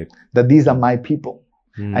 Right. That these are my people.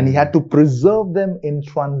 And he had to preserve them in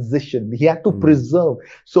transition. He had to preserve.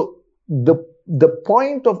 So the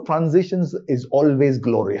point of transitions is always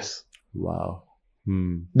glorious. Wow.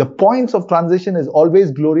 The points of transition is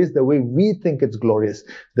always glorious the way we think it's glorious.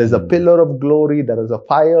 There's a pillar of glory, there is a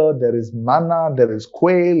fire, there is manna, there is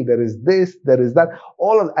quail, there is this, there is that,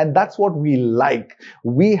 and that's what we like.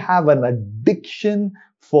 We have an addiction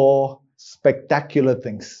for spectacular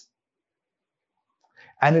things.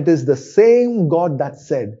 And it is the same God that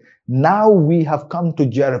said, now we have come to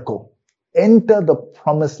Jericho. Enter the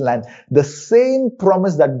promised land. The same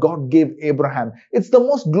promise that God gave Abraham. It's the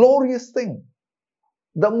most glorious thing.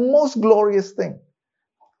 The most glorious thing.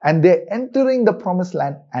 And they're entering the promised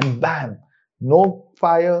land and bam, no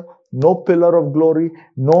fire, no pillar of glory,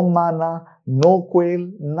 no manna, no quail,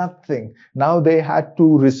 nothing. Now they had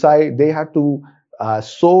to recite, they had to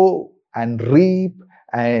sow and reap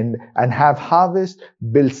and have harvest,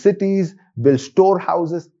 build cities, build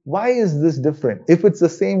storehouses. Why is this different? If it's the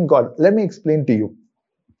same God, let me explain to you.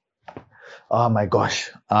 Oh my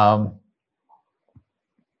gosh.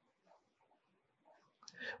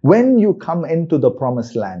 When you come into the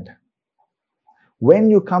promised land, when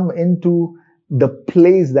you come into the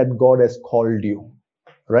place that God has called you,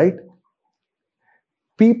 right?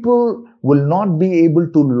 People will not be able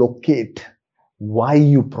to locate why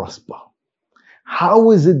you prosper. How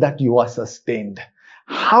is it that you are sustained?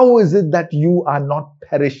 How is it that you are not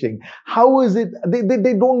perishing? How is it, they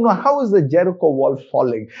don't know, how is the Jericho wall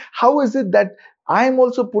falling? How is it that I'm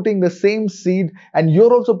also putting the same seed, and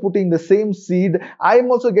you're also putting the same seed.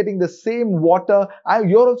 I'm also getting the same water.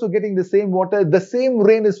 You're also getting the same water. The same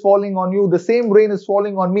rain is falling on you. The same rain is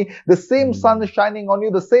falling on me. The same sun is shining on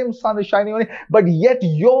you. The same sun is shining on me. But yet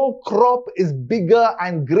your crop is bigger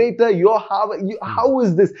and greater. How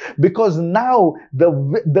is this? Because now the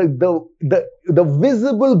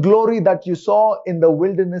visible glory that you saw in the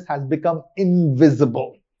wilderness has become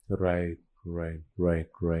invisible. Right.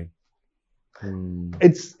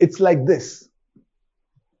 It's like this.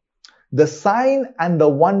 The sign and the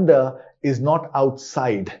wonder is not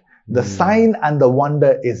outside. The sign and the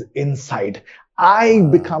wonder is inside. I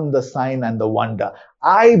become the sign and the wonder.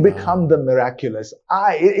 I become the miraculous.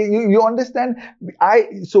 You understand? I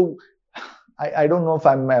don't know if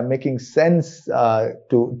I'm making sense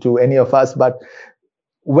to any of us, but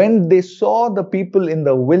when they saw the people in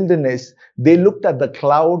the wilderness, they looked at the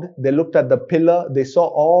cloud, they looked at the pillar, they saw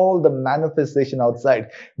all the manifestation outside.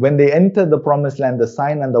 When they entered the promised land, the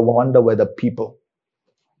sign and the wonder were the people.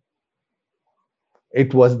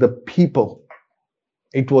 It was the people.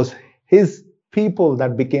 It was his people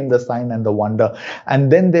that became the sign and the wonder.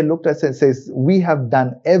 And then they looked at us and says, we have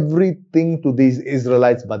done everything to these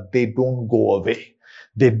Israelites, but they don't go away.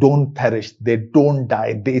 They don't perish. They don't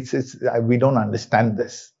die. We don't understand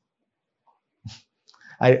this.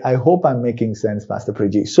 I hope I'm making sense, Pastor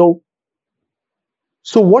Priji. So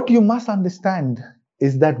what you must understand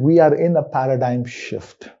is that we are in a paradigm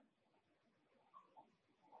shift.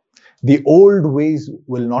 The old ways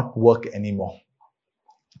will not work anymore.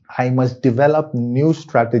 I must develop new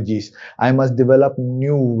strategies. I must develop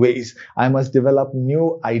new ways. I must develop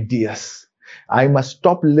new ideas. I must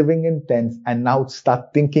stop living in tents and now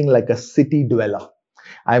start thinking like a city dweller.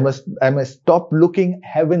 I must stop looking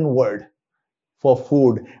heavenward for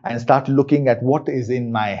food and start looking at what is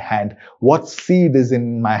in my hand, what seed is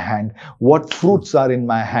in my hand, what fruits are in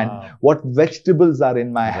my hand, what vegetables are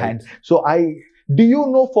in my hand. So do you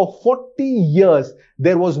know for 40 years,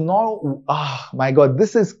 there was no, my God,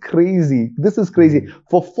 this is crazy. This is crazy.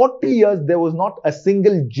 For 40 years, there was not a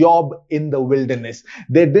single job in the wilderness.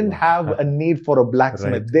 They didn't have a need for a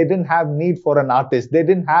blacksmith. Right. They didn't have need for an artist. They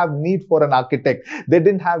didn't have need for an architect. They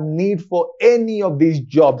didn't have need for any of these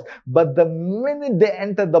jobs. But the minute they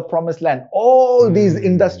entered the promised land, all these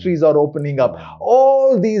industries are opening up.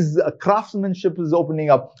 All these craftsmanship is opening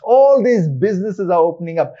up. All these businesses are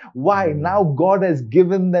opening up. Why? Now God has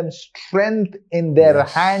given them strength in their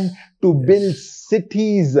hand to build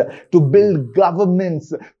cities, to build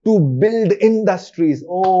governments, to build industries.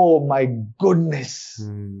 Oh my goodness.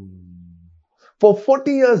 For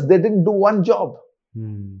 40 years, they didn't do one job.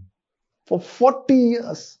 For 40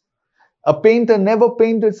 years. A painter never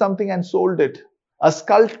painted something and sold it. A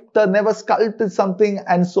sculptor never sculpted something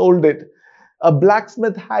and sold it. A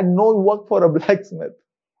blacksmith had no work for a blacksmith.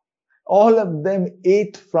 All of them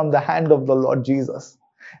ate from the hand of the Lord Jesus.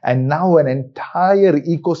 And now an entire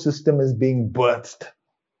ecosystem is being birthed.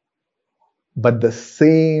 But the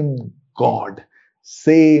same God,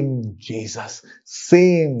 same Jesus,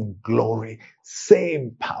 same glory,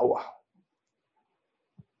 same power.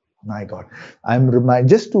 My God. I'm reminded,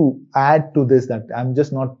 just to add to this, that I'm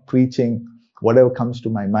just not preaching whatever comes to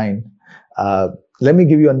my mind. Let me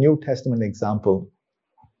give you a New Testament example.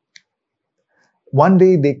 One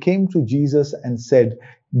day they came to Jesus and said,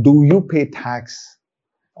 do you pay tax?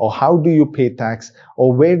 Or how do you pay tax?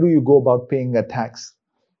 Or where do you go about paying a tax?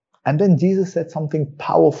 And then Jesus said something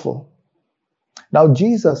powerful. Now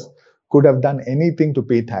Jesus could have done anything to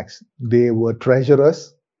pay tax. They were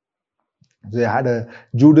treasurers.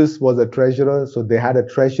 Judas was a treasurer, so they had a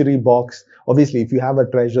treasury box. Obviously, if you have a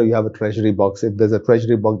treasure, you have a treasury box. If there's a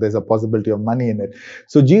treasury box, there's a possibility of money in it.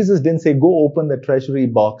 So Jesus didn't say, go open the treasury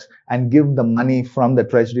box and give the money from the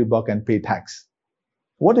treasury box and pay tax.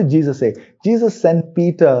 What did Jesus say? Jesus sent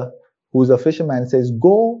Peter, who's a fisherman, says,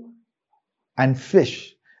 go and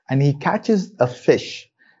fish. And he catches a fish.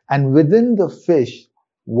 And within the fish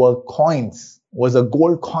were coins, was a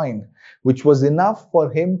gold coin, which was enough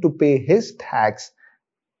for him to pay his tax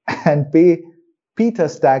and pay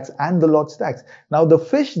Peter's tax and the Lord's tax. Now the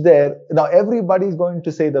fish there, now everybody's going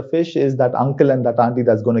to say the fish is that uncle and that auntie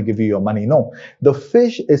that's going to give you your money. No, the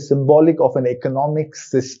fish is symbolic of an economic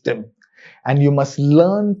system. And you must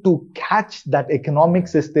learn to catch that economic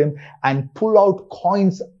system and pull out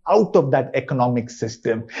coins out of that economic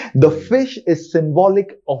system. The fish is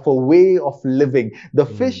symbolic of a way of living. The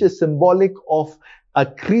fish is symbolic of a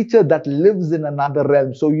creature that lives in another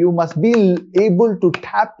realm. So you must be able to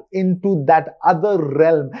tap into that other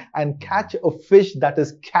realm and catch a fish that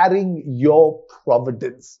is carrying your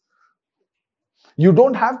providence. You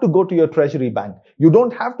don't have to go to your treasury bank. You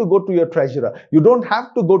don't have to go to your treasurer. You don't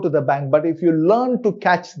have to go to the bank. But if you learn to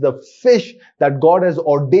catch the fish that God has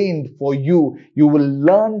ordained for you, you will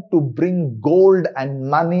learn to bring gold and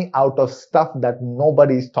money out of stuff that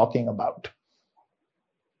nobody is talking about.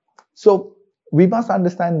 So we must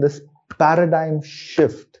understand this paradigm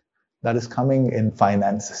shift that is coming in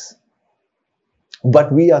finances.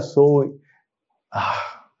 But we are so,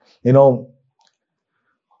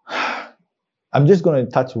 I'm just going to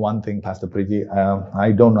touch one thing, Pastor Priji.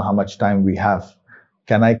 I don't know how much time we have.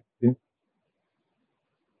 Can I?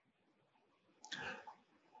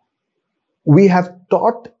 We have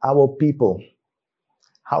taught our people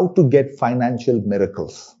how to get financial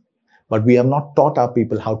miracles, but we have not taught our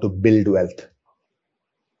people how to build wealth.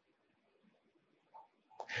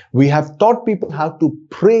 We have taught people how to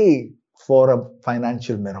pray for a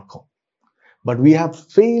financial miracle, but we have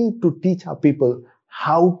failed to teach our people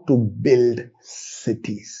how to build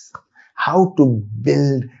cities, how to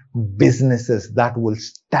build businesses that will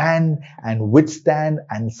stand and withstand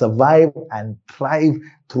and survive and thrive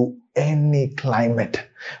through any climate.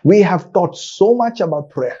 We have taught so much about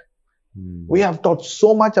prayer. We have taught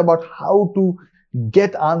so much about how to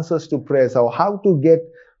get answers to prayers or how to get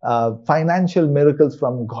financial miracles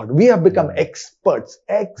from God. We have become experts.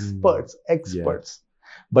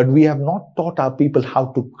 But we have not taught our people how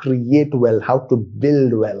to create wealth, how to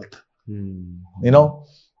build wealth.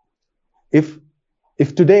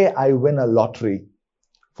 If today I win a lottery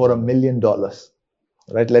for $1 million,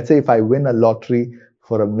 right? Let's say if I win a lottery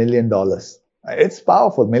for $1 million, it's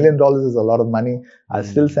powerful. $1 million is a lot of money. I'll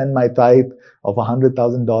still send my tithe of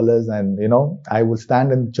 $100,000 and, I will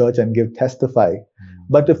stand in church and testify.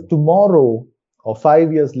 But if tomorrow or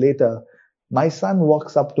 5 years later, my son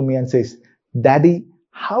walks up to me and says, Daddy,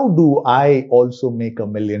 how do I also make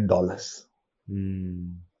 $1 million?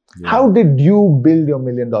 How did you build your $1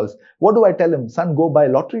 million? What do I tell him? Son, go buy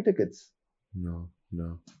lottery tickets. No.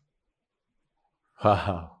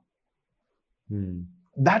 Haha.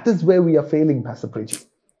 That is where we are failing, Pastor Preji.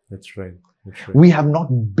 That's right. We have not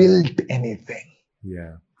built anything.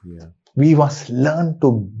 Yeah. We must learn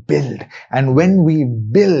to build. And when we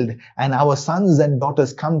build and our sons and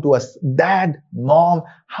daughters come to us, Dad, Mom,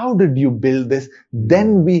 how did you build this?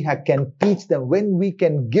 Then we can teach them. When we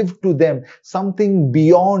can give to them something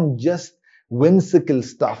beyond just whimsical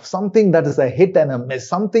stuff, something that is a hit and a miss,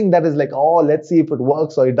 something that is like, let's see if it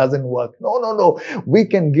works or it doesn't work. No. We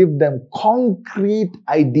can give them concrete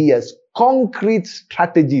ideas, concrete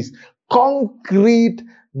strategies, concrete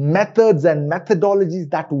methods and methodologies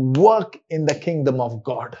that work in the kingdom of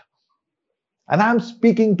God. And I'm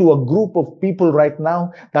speaking to a group of people right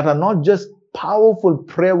now that are not just powerful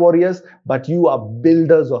prayer warriors, but you are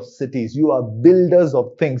builders of cities. You are builders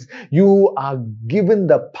of things. You are given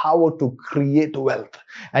the power to create wealth.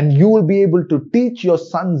 And you will be able to teach your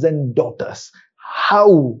sons and daughters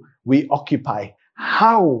how we occupy,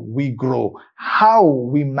 how we grow, how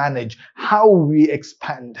we manage, how we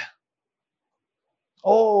expand.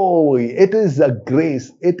 It is a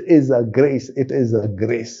grace. It is a grace. It is a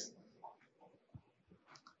grace.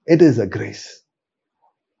 It is a grace.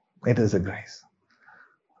 It is a grace.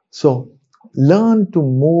 So learn to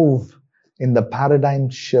move in the paradigm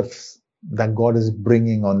shifts that God is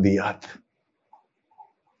bringing on the earth.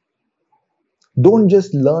 Don't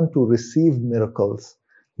just learn to receive miracles.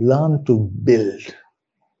 Learn to build.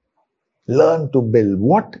 Learn to build.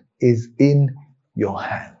 What is in your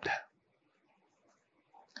hand?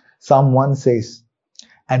 Psalm 1 says,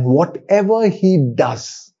 and whatever he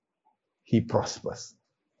does, he prospers.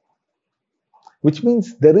 Which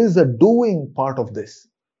means there is a doing part of this.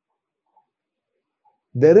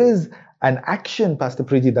 There is an action, Pastor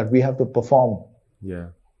Preji, that we have to perform. Yeah.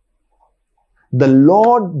 The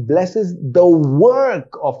Lord blesses the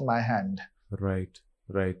work of my hand. Right.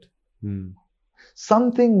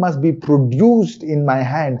 Something must be produced in my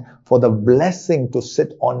hand for the blessing to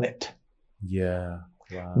sit on it. Yeah.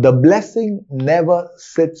 Wow. The blessing never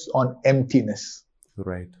sits on emptiness.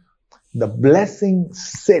 Right. The blessing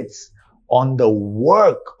sits on the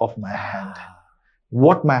work of my hand.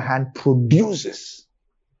 What my hand produces.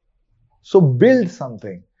 So build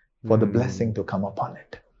something for the blessing to come upon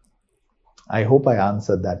it. I hope I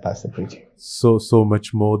answered that, Pastor Preji. So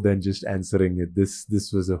much more than just answering it.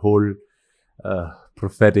 This was a whole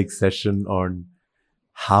prophetic session on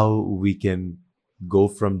how we can go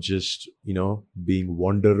from just, being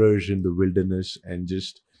wanderers in the wilderness and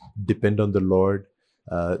just depend on the Lord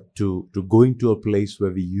to going to a place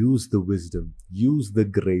where we use the wisdom, use the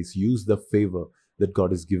grace, use the favor that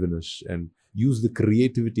God has given us, and use the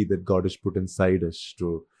creativity that God has put inside us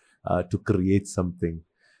to create something.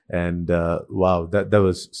 And wow, that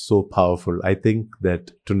was so powerful. I think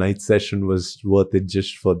that tonight's session was worth it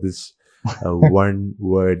just for this one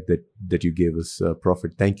word that you gave us,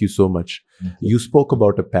 Prophet. Thank you so much. You spoke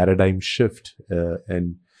about a paradigm shift,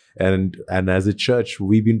 and as a church,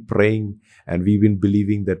 we've been praying and we've been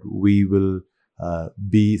believing that we will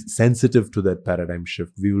be sensitive to that paradigm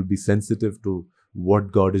shift. We will be sensitive to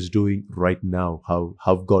what God is doing right now,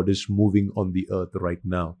 how God is moving on the earth right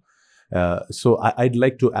now. So I'd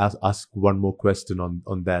like to ask one more question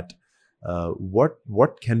on that.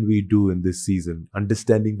 What can we do in this season,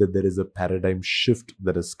 understanding that there is a paradigm shift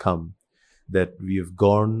that has come, that we have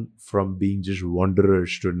gone from being just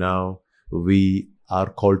wanderers to now we are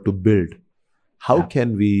called to build. How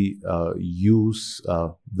can we use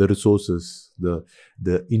the resources,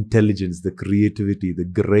 the intelligence, the creativity, the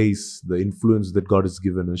grace, the influence that God has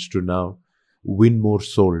given us to now win more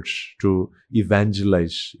souls, to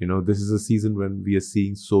evangelize? This is a season when we are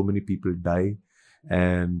seeing so many people die.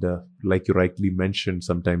 And like you rightly mentioned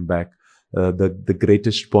some time back, the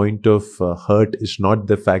greatest point of hurt is not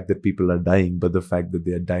the fact that people are dying, but the fact that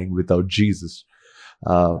they are dying without Jesus.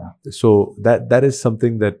 So that is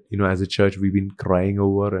something that, as a church, we've been crying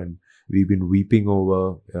over and we've been weeping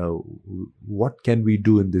over. What can we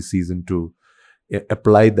do in this season to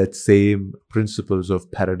apply that same principles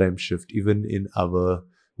of paradigm shift, even in our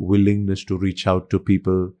willingness to reach out to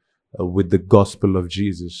people with the gospel of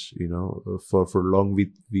Jesus? For long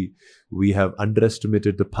we have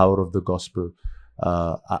underestimated the power of the gospel.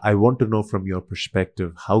 I want to know from your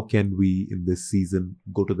perspective, how can we in this season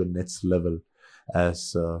go to the next level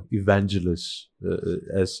as evangelists,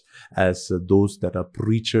 as those that are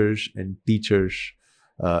preachers and teachers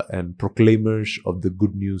and proclaimers of the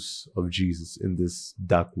good news of Jesus in this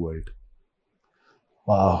dark world?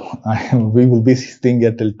 Wow, we will be staying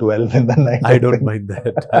here till 12 in the night. I don't mind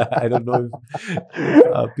that. I don't know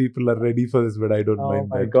if people are ready for this, but I don't mind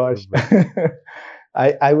that. Oh my gosh.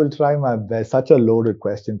 I will try my best. Such a loaded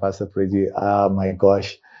question, Pastor Priji. My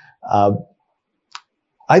gosh.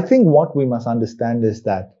 I think what we must understand is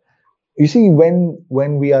that, you see, when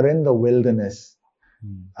we are in the wilderness,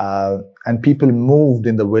 and people moved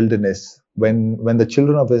in the wilderness, when the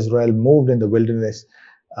children of Israel moved in the wilderness,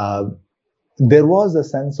 there was a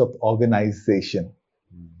sense of organization,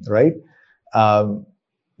 right?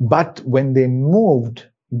 But when they moved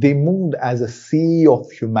as a sea of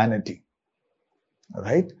humanity,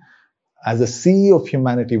 right? As a sea of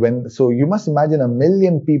humanity. So you must imagine 1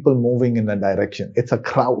 million people moving in a direction. It's a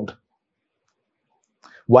crowd.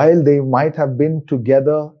 While they might have been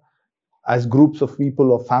together as groups of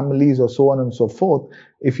people or families or so on and so forth,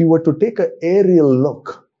 if you were to take an aerial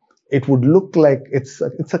look, it would look like it's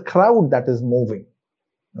a crowd that is moving,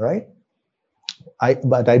 right?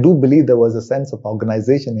 But I do believe there was a sense of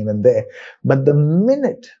organization even there. But the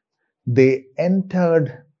minute they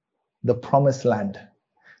entered the promised land,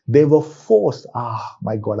 they were forced,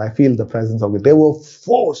 my God, I feel the presence of it. They were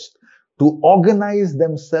forced to organize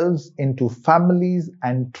themselves into families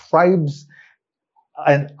and tribes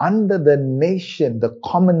and under the nation, the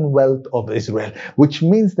Commonwealth of Israel, which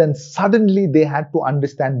means then suddenly they had to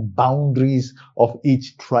understand boundaries of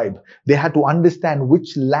each tribe. They had to understand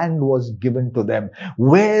which land was given to them.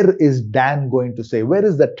 Where is Dan going to say? Where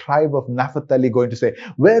is the tribe of Naphtali going to say?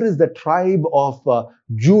 Where is the tribe of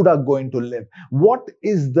Judah going to live? What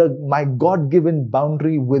is my God-given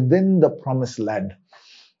boundary within the promised land?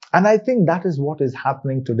 And I think that is what is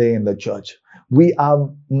happening today in the church. We are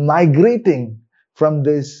migrating from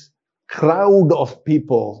this crowd of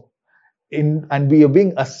people and we are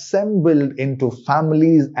being assembled into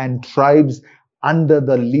families and tribes under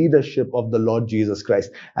the leadership of the Lord Jesus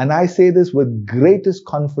Christ. And I say this with greatest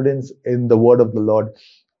confidence in the word of the Lord.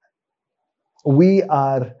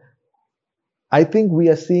 I think we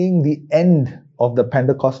are seeing the end of the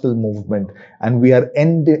Pentecostal movement, and we are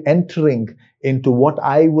entering into what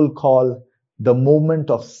I will call the movement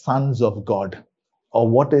of sons of God, or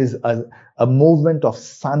what is a movement of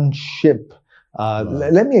sonship.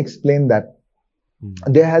 Let me explain that.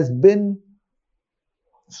 There has been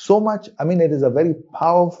so much, it is a very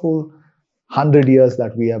powerful 100 years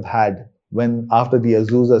that we have had after the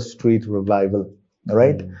Azusa Street revival,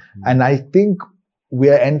 right? And I think we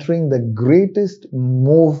are entering the greatest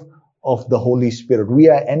move of the Holy Spirit. We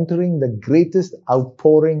are entering the greatest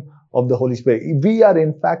outpouring of the Holy Spirit. We are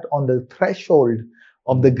in fact on the threshold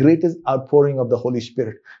of the greatest outpouring of the Holy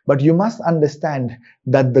Spirit. But you must understand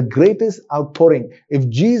that the greatest outpouring, if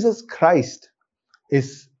Christ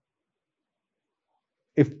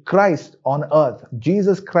on earth,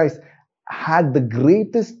 Jesus Christ had the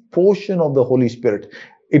greatest portion of the Holy Spirit,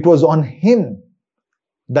 it was on him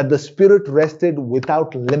that the Spirit rested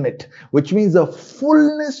without limit, which means the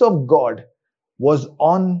fullness of God was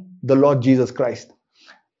on the Lord Jesus Christ.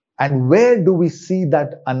 And where do we see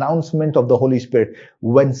that announcement of the Holy Spirit?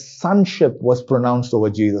 When sonship was pronounced over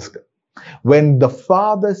Jesus. When the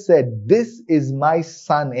Father said, "This is my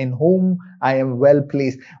Son in whom I am well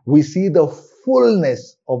pleased," we see the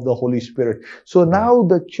fullness of the Holy Spirit. So now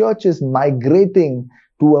the church is migrating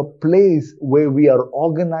to a place where we are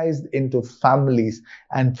organized into families,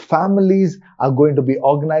 and families are going to be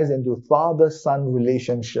organized into father-son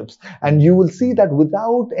relationships. And you will see that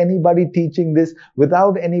without anybody teaching this,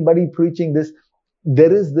 without anybody preaching this,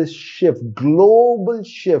 there is this shift, global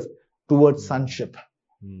shift towards sonship.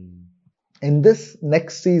 In this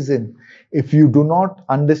next season, if you do not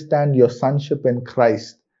understand your sonship in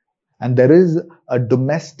Christ, and there is a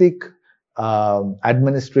domestic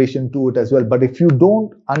administration to it as well. But if you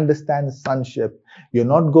don't understand sonship, you're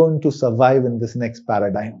not going to survive in this next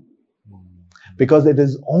paradigm. Because it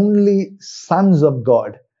is only sons of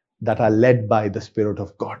God that are led by the Spirit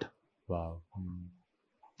of God. Wow.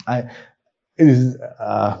 I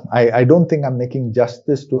don't think I'm making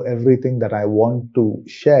justice to everything that I want to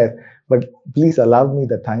share, but please allow me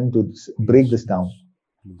the time to break this down.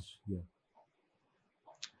 Please. Yeah.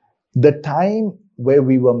 The time where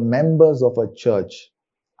we were members of a church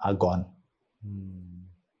are gone.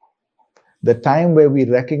 The time where we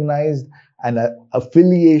recognized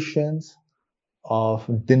affiliations of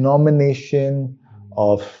denomination,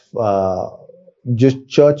 of just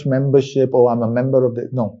church membership, oh, I'm a member of the...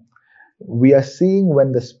 No. We are seeing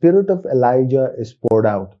when the spirit of Elijah is poured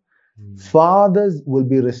out, fathers will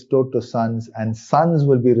be restored to sons, and sons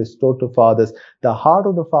will be restored to fathers. The heart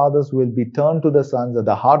of the fathers will be turned to the sons, and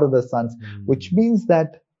the heart of the sons, which means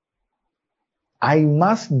that I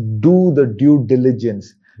must do the due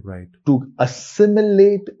diligence to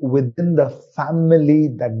assimilate within the family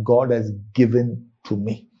that God has given to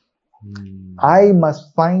me. I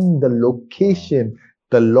must find the location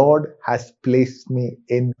the Lord has placed me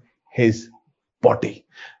in His body.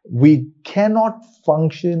 We cannot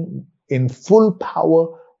function in full power,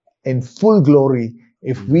 in full glory,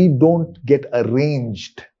 if we don't get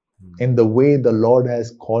arranged in the way the Lord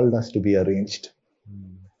has called us to be arranged.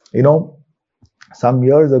 You know, some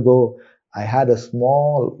years ago, I had a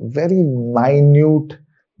small, very minute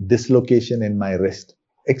dislocation in my wrist.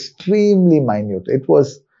 Extremely minute. It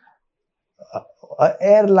was an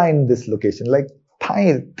airline dislocation, like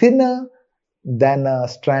thinner than a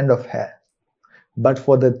strand of hair. But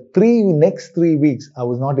for the next 3 weeks, I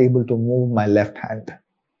was not able to move my left hand.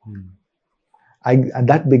 And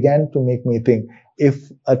that began to make me think,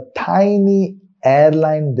 if a tiny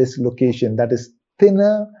airline dislocation that is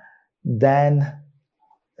thinner than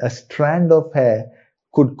a strand of hair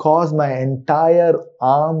could cause my entire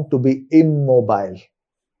arm to be immobile.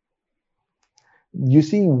 You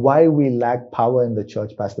see why we lack power in the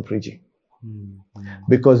church, Pastor Preji?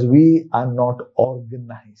 Because we are not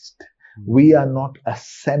organized. We are not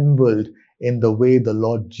assembled in the way the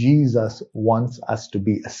Lord Jesus wants us to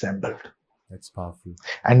be assembled. That's powerful.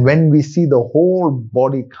 And when we see the whole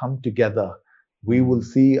body come together, we will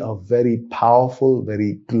see a very powerful,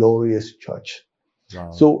 very glorious church.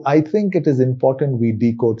 Wow. So I think it is important we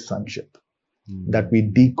decode sonship, that we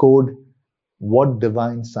decode what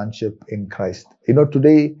divine sonship in Christ. You know,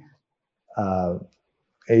 today,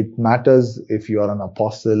 it matters if you are an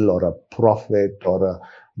apostle or a prophet or a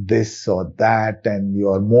this or that and you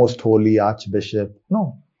are most holy archbishop.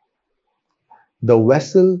 No. The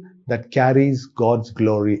vessel that carries God's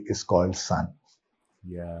glory is called son.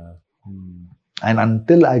 Yeah. And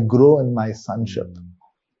until I grow in my sonship,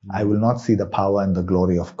 I will not see the power and the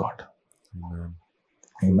glory of God. Amen.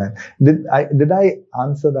 Amen. Did I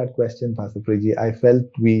answer that question, Pastor Preji? I felt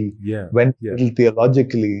we went a little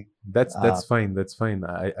theologically. That's fine. That's fine.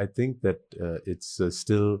 I think that it's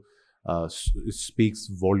still it speaks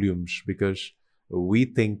volumes, because we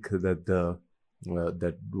think that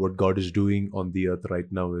that what God is doing on the earth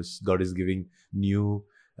right now is God is giving new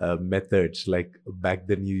methods. Like back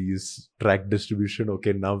then you use tract distribution.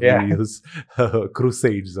 Okay, now we use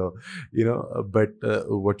crusades, or But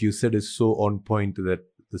what you said is so on point, that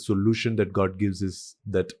the solution that God gives is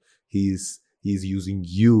that He's using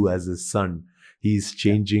you as His son. He's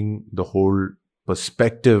changing the whole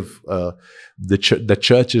perspective. The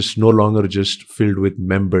church is no longer just filled with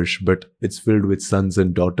members, but it's filled with sons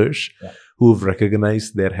and daughters who have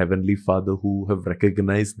recognized their heavenly Father, who have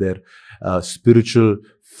recognized their spiritual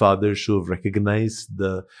fathers, who have recognized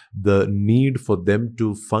the need for them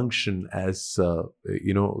to function as the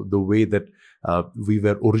way that we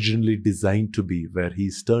were originally designed to be, where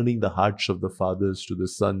He's turning the hearts of the fathers to the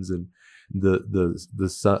sons and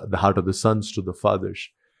the heart of the sons to the fathers.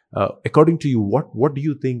 According to you, what do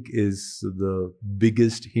you think is the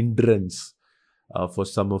biggest hindrance for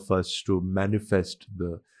some of us to manifest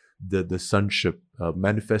the sonship,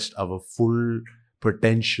 manifest our full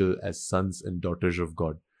potential as sons and daughters of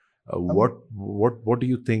God? What do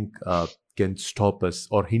you think can stop us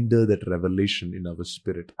or hinder that revelation in our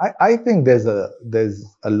spirit? I think there's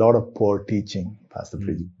a lot of poor teaching, Pastor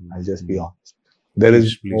Preeti. I'll just be honest.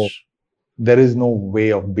 There is no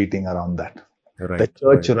way of beating around that. Right, the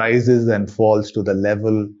church rises and falls to the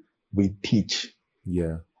level we teach.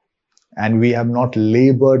 Yeah. And we have not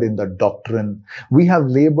labored in the doctrine. We have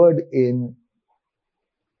labored in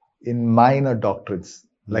minor doctrines.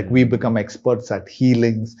 Like we become experts at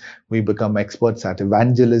healings. We become experts at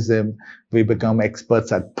evangelism. We become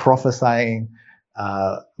experts at prophesying.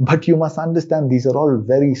 But you must understand, these are all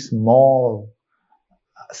very small,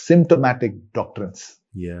 symptomatic doctrines.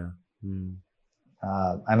 Yeah.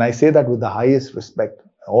 And I say that with the highest respect.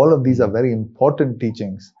 All of these are very important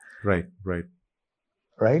teachings. Right.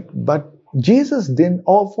 But Jesus didn't,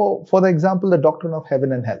 or for the example, the doctrine of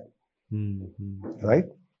heaven and hell. Right?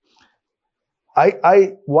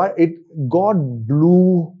 God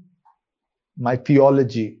blew my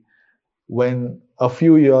theology when a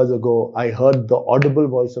few years ago I heard the audible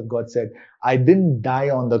voice of God said, I didn't die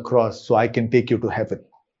on the cross so I can take you to heaven.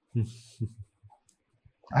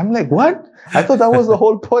 I'm like, what? I thought that was the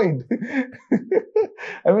whole point.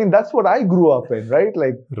 I mean, that's what I grew up in, right?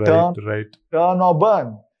 Like, turn or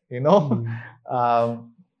burn, you know?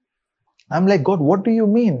 I'm like, God, what do you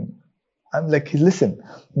mean? I'm like, listen,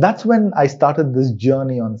 that's when I started this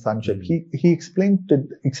journey on sonship. He explained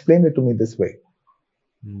it to me this way.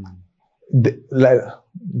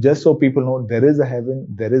 Just so people know, there is a heaven,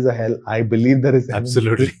 there is a hell. I believe there is heaven.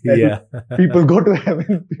 Absolutely, yeah. People go to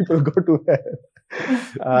heaven, people go to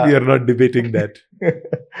hell. We are not debating that.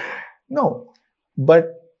 No, but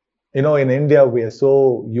in India, we are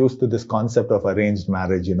so used to this concept of arranged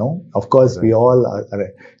marriage, Of course, we all are.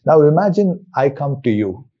 Now imagine I come to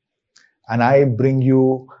you and I bring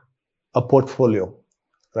you a portfolio,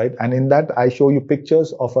 right? And in that, I show you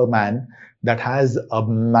pictures of a man that has a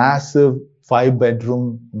massive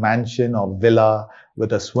 5-bedroom mansion or villa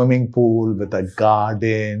with a swimming pool, with a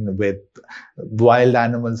garden, with wild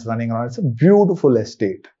animals running around. It's a beautiful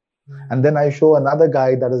estate. And then I show another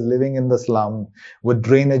guy that is living in the slum with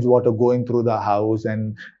drainage water going through the house,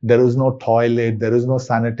 and there is no toilet, there is no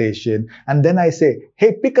sanitation. And then I say,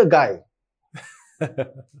 hey, pick a guy.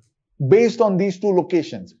 Based on these two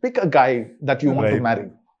locations, pick a guy that you want to marry.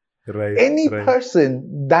 Any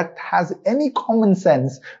person that has any common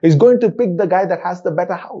sense is going to pick the guy that has the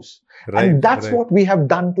better house. And that's what we have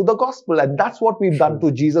done to the gospel. And that's what we've done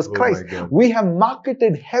to Jesus Christ. We have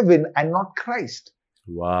marketed heaven and not Christ.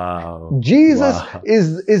 Wow. Jesus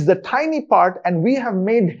is the tiny part, and we have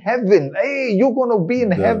made heaven. Hey, you're going to be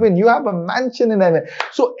in heaven. You have a mansion in heaven.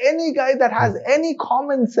 So any guy that has any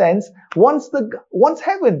common sense wants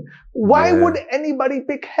heaven. Why would anybody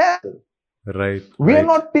pick hell? We are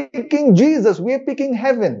not picking Jesus. We are picking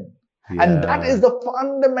heaven. And that is the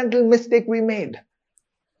fundamental mistake we made.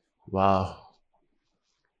 Wow.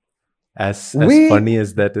 As funny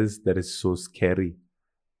as that is so scary.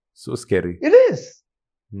 So scary. It is.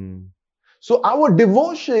 So our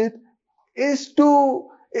devotion is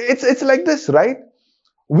it's like this, right?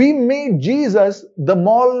 We made Jesus the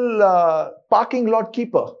mall parking lot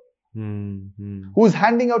keeper who's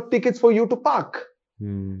handing out tickets for you to park.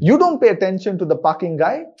 You don't pay attention to the parking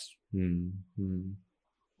guy.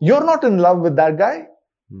 You're not in love with that guy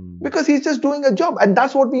because he's just doing a job. And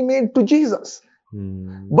that's what we made to Jesus.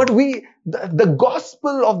 But the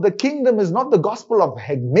gospel of the kingdom is not the gospel of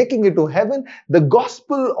making it to heaven. The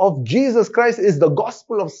gospel of Jesus Christ is the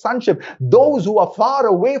gospel of sonship. Those who are far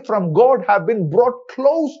away from God have been brought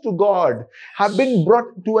close to God, have been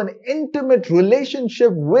brought to an intimate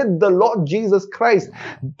relationship with the Lord Jesus Christ.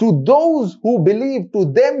 To those who believe, to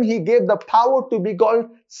them He gave the power to be called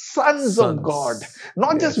sons of God.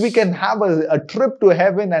 Not just we can have a trip to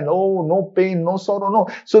heaven and no pain, no sorrow, no.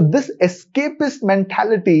 So this escapist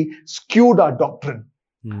mentality skewed our doctrine.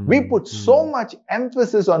 We put so much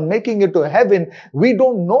emphasis on making it to heaven. We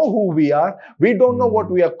don't know who we are. We don't know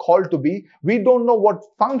what we are called to be. We don't know what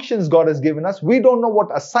functions God has given us. We don't know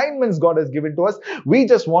what assignments God has given to us. We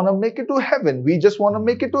just want to make it to heaven. We just want to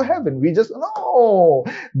make it to heaven. No.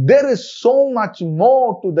 There is so much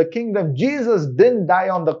more to the kingdom. Jesus didn't die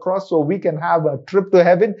on the cross so we can have a trip to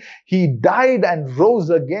heaven. He died and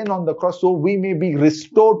rose again on the cross so we may be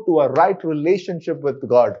restored to a right relationship with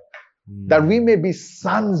God. that we may be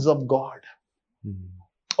sons of God. Mm.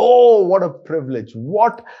 Oh, what a privilege.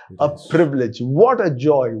 What a Yes. privilege. What a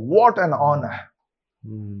joy. What an honor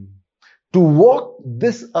Mm. to walk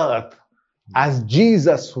this earth as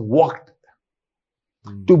Jesus walked.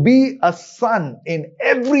 Mm. To be a son in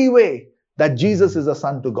every way that Jesus is a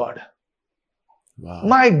son to God. Wow.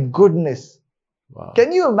 My goodness. Wow.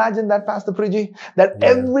 Can you imagine that, Pastor Priji? That Yeah.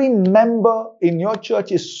 every member in your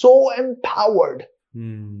church is so empowered,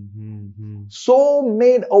 Mm. Mm. Mm. so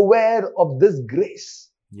made aware of this grace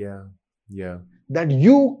Yeah. Yeah. that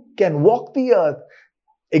you can walk the earth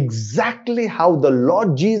exactly how the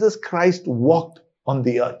Lord Jesus Christ walked on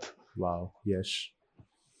the earth. Wow. Yes.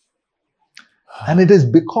 And it is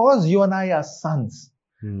because you and I are sons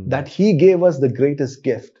Mm. that He gave us the greatest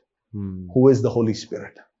gift, Mm. who is the Holy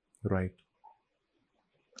Spirit. Right.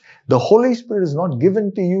 The Holy Spirit is not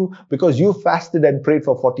given to you because you fasted and prayed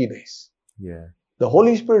for 40 days. Yeah. The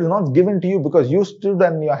Holy Spirit is not given to you because you stood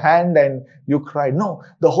on your hand and you cried. No,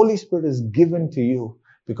 the Holy Spirit is given to you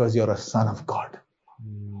because you're a son of God.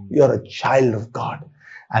 Mm. You're a child of God.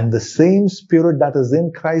 And the same Spirit that is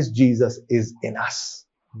in Christ Jesus is in us.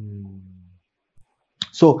 Mm.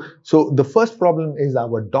 So the first problem is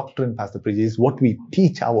our doctrine, Pastor Priji, is what we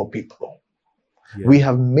teach our people. Yeah. We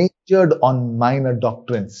have majored on minor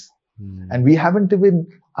doctrines Mm. and we haven't even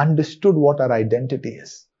understood what our identity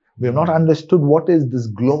is. We have not Mm. understood what is this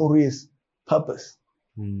glorious purpose.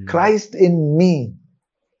 Mm. Christ in me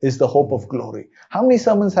is the hope of glory. How many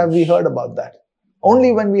sermons have we heard about that?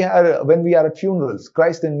 Only when we are at funerals.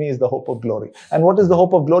 Christ in me is the hope of glory. And what is the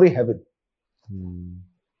hope of glory? Heaven. Mm.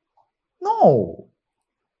 No.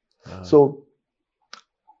 Wow. So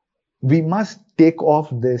we must take off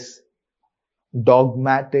this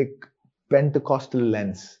dogmatic Pentecostal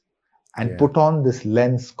lens and Yeah. put on this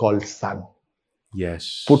lens called son.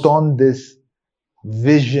 Yes. Put on this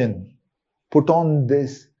vision. Put on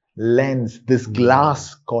this lens, this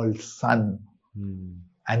glass called son. Mm.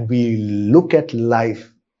 And we look at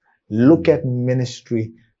life, look at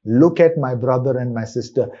ministry, look at my brother and my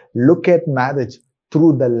sister, look at marriage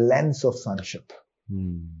through the lens of sonship.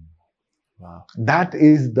 Mm. Wow. That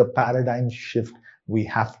is the paradigm shift we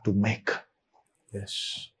have to make.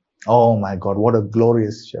 Yes. Oh my God, what a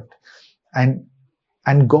glorious shift. And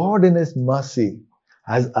God in His mercy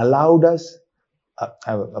has allowed us,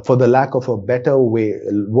 for the lack of a better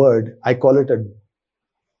word, I call it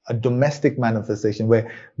a domestic manifestation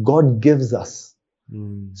where God gives us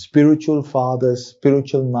spiritual fathers,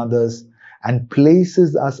 spiritual mothers, and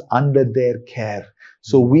places us under their care.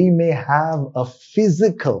 So we may have a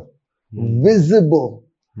physical, visible,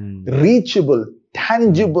 reachable,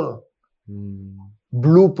 tangible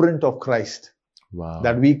blueprint of Christ Wow.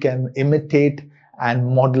 that we can imitate and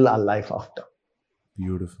model our life after.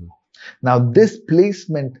 Beautiful. Now, this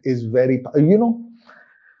placement is very,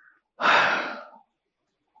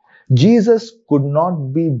 Jesus could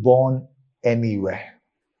not be born anywhere.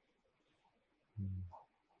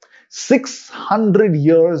 600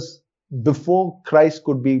 years before Christ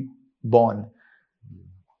could be born,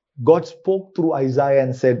 God spoke through Isaiah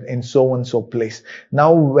and said, in so and so place.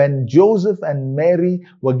 Now, when Joseph and Mary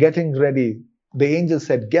were getting ready, the angel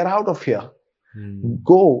said, get out of here.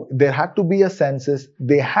 Go. There had to be a census.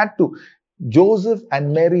 Joseph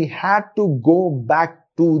and Mary had to go back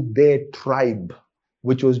to their tribe,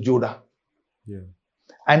 which was Judah. Yeah.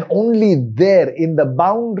 And only there, in the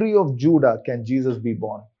boundary of Judah, can Jesus be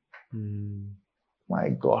born. My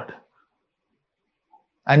God.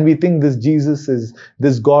 And we think this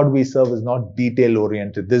God we serve is not detail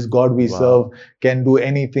oriented. This God we serve can do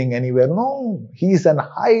anything, anywhere. No, He's an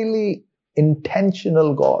highly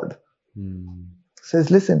intentional God.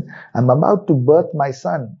 Says, listen, I'm about to birth my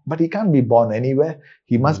son, but he can't be born anywhere.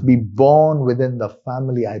 He must be born within the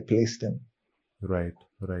family I placed him. Right,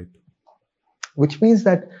 right. Which means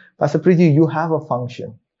that, Pastor Priji, you have a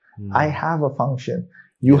function. I have a function.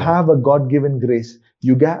 You have a God-given grace.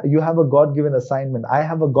 You have a God-given assignment. I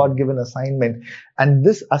have a God-given assignment. And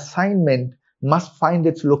this assignment must find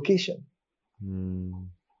its location.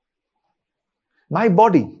 My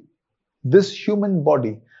body, this human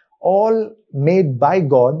body, all made by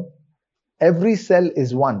God, every cell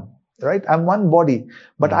is one, right? I'm one body,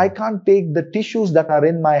 but I can't take the tissues that are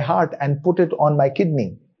in my heart and put it on my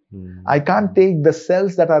kidney. I can't take the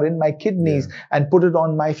cells that are in my kidneys and put it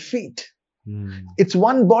on my feet. It's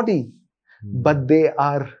one body, but they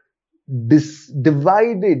are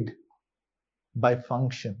divided by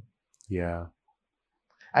function. Yeah.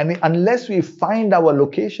 And unless we find our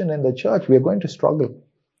location in the church, we are going to struggle.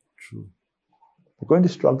 True. We're going to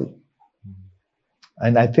struggle.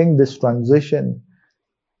 And I think this transition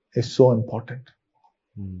is so important.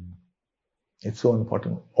 It's so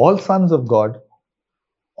important. All sons of God,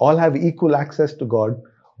 all have equal access to God,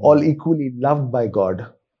 all equally loved by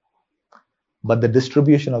God, but the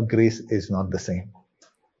distribution of grace is not the same.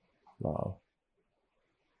 Wow.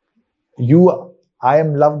 I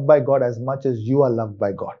am loved by God as much as you are loved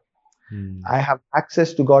by God. I have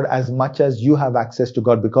access to God as much as you have access to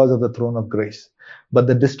God because of the throne of grace. But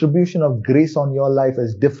the distribution of grace on your life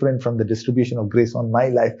is different from the distribution of grace on my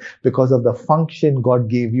life because of the function God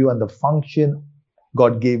gave you and the function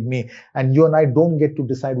God gave me. And you and I don't get to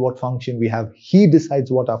decide what function we have. He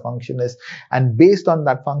decides what our function is. And based on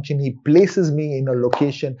that function, He places me in a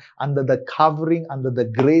location under the covering, under the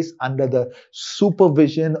grace, under the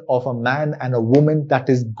supervision of a man and a woman that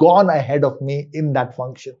is gone ahead of me in that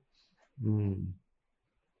function. Wow.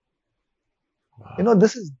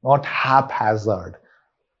 This is not haphazard.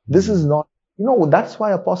 This is not, that's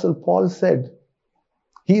why Apostle Paul said,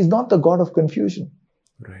 He is not the God of confusion.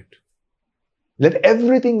 Right. Let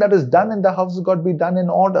everything that is done in the house of God be done in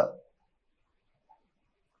order.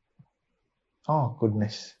 Oh,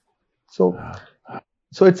 goodness. So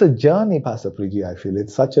it's a journey, Pastor Priji, I feel.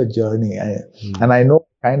 It's such a journey. And I know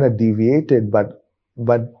kind of deviated, but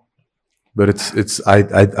it's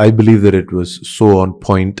I believe that it was so on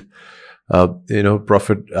point.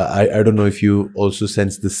 Prophet, I don't know if you also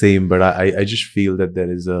sense the same, but I just feel that there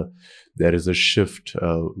is a shift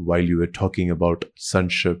while you were talking about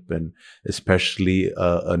sonship, and especially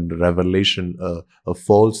a revelation, a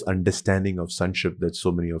false understanding of sonship that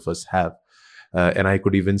so many of us have. And I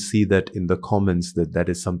could even see that in the comments that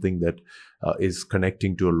is something that is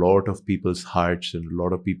connecting to a lot of people's hearts and a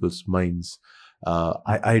lot of people's minds.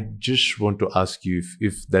 I just want to ask you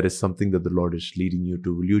if that is something that the Lord is leading you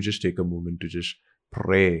to. Will you just take a moment to just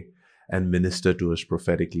pray and minister to us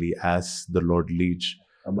prophetically as the Lord leads?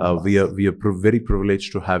 We are very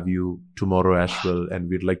privileged to have you tomorrow as well, and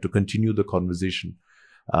we'd like to continue the conversation.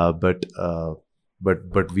 But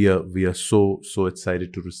we are so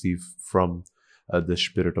excited to receive from the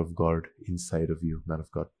Spirit of God inside of you, man of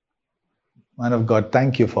God. Man of God,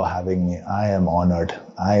 thank you for having me. I am honored.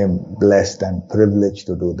 I am blessed and privileged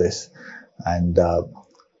to do this. And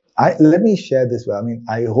let me share this.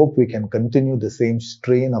 I hope we can continue the same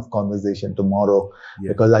strain of conversation tomorrow,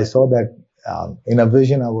 because I saw that in a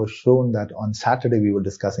vision I was shown that on Saturday we were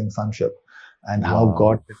discussing sonship and how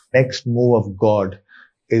God, the next move of God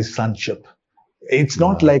is sonship. It's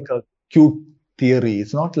not like a cute theory.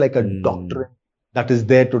 It's not like a doctrine that is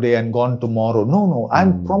there today and gone tomorrow. No,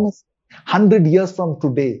 I'm promising 100 years from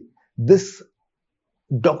today, this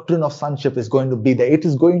doctrine of sonship is going to be there. It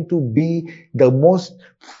is going to be the most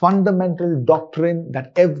fundamental doctrine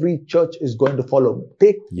that every church is going to follow.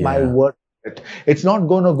 Take my word. It's not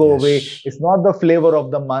going to go away. It's not the flavor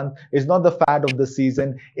of the month. It's not the fad of the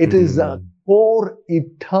season. It is a core,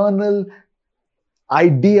 eternal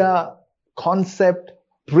idea, concept,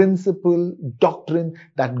 principle, doctrine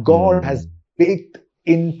that God has baked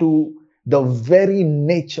into the very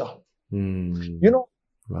nature.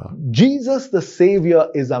 Jesus the Savior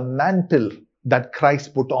is a mantle that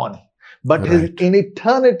Christ put on, but in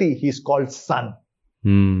eternity He's called Son.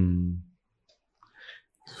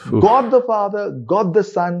 God the Father, God the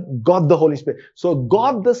Son, God the Holy Spirit. So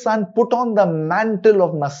God the Son put on the mantle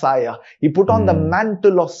of Messiah. He put on the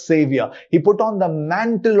mantle of Savior. He put on the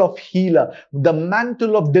mantle of healer, the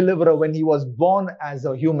mantle of deliverer when He was born as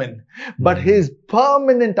a human. But His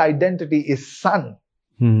permanent identity is Son.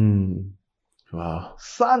 Wow.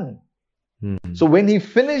 Son. So when He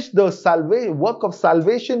finished the work of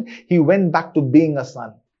salvation, He went back to being a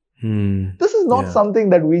son. This is not something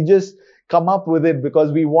that we just come up with it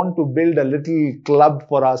because we want to build a little club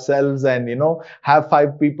for ourselves and, have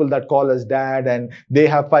 5 people that call us dad and they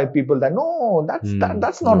have 5 people that, no,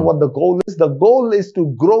 that's not what the goal is. The goal is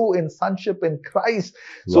to grow in sonship in Christ.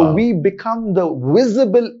 So we become the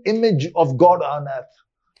visible image of God on earth.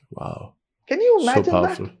 Wow. Can you imagine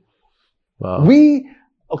that? Wow. We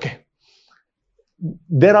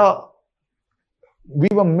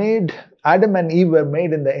were made, Adam and Eve were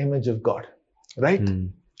made in the image of God, right?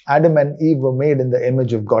 Adam and Eve were made in the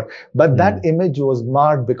image of God. But that image was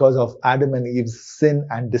marred because of Adam and Eve's sin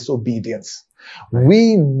and disobedience.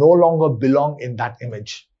 We no longer belong in that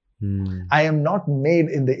image. I am not made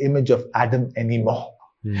in the image of Adam anymore.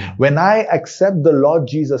 When I accept the Lord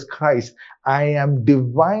Jesus Christ, I am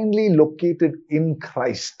divinely located in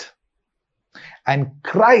Christ. And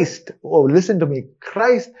Christ, listen to me,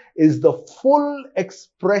 Christ is the full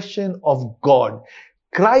expression of God.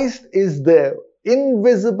 Christ is the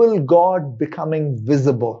invisible God becoming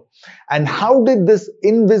visible. And how did this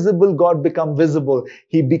invisible God become visible?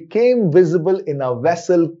 He became visible in a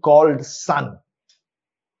vessel called Son.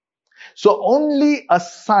 So only a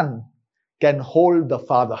son can hold the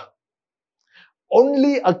Father.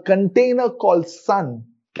 Only a container called Son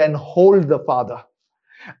can hold the Father.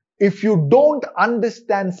 If you don't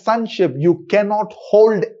understand sonship, you cannot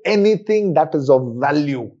hold anything that is of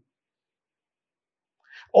value.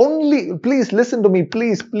 Only, please listen to me,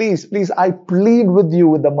 please, I plead with you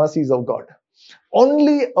with the mercies of God.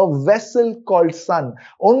 Only a vessel called Son,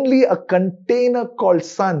 only a container called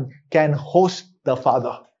Son can host the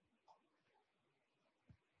Father.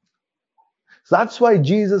 So that's why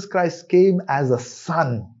Jesus Christ came as a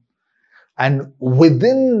Son. And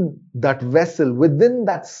within that vessel, within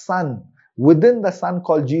that Son, within the Son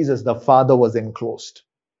called Jesus, the Father was enclosed.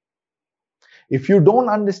 If you don't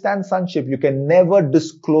understand sonship, you can never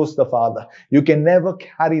disclose the Father. You can never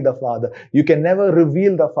carry the Father. You can never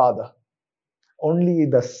reveal the Father. Only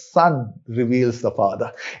the Son reveals the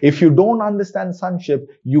Father. If you don't understand sonship,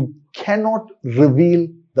 you cannot reveal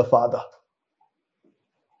the Father.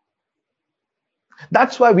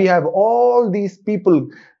 That's why we have all these people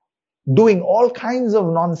doing all kinds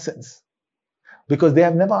of nonsense, because they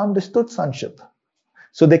have never understood sonship.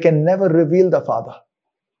 So they can never reveal the Father.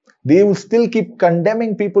 They will still keep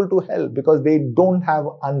condemning people to hell because they don't have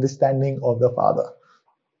understanding of the Father.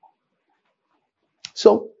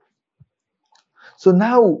 So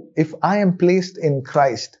now, if I am placed in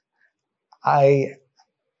Christ, I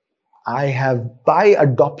have, by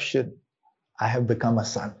adoption, I have become a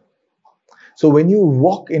son. So when you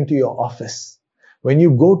walk into your office, when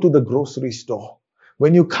you go to the grocery store,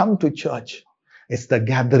 when you come to church, it's the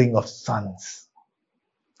gathering of sons.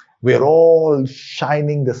 We're all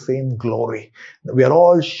shining the same glory. We're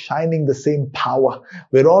all shining the same power.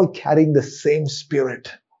 We're all carrying the same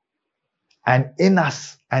Spirit. And in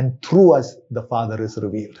us and through us, the Father is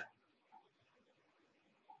revealed.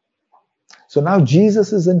 So now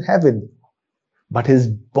Jesus is in heaven, but his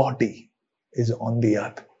body is on the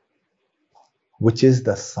earth, which is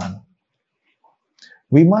the Son.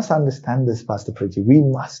 We must understand this, Pastor Preji. We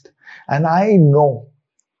must. And I know,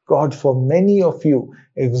 God, for many of you,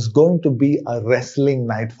 it's going to be a wrestling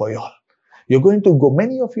night for you all. You're going to go,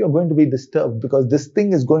 many of you are going to be disturbed because this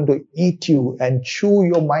thing is going to eat you and chew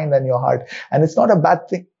your mind and your heart. And it's not a bad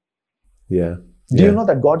thing. Yeah. Do you know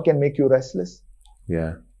that God can make you restless?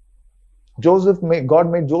 Yeah.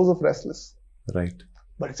 God made Joseph restless. Right.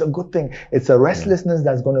 But it's a good thing. It's a restlessness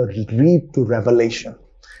that's going to lead to revelation.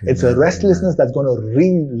 It's a restlessness that's going to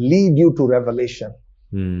lead you to revelation.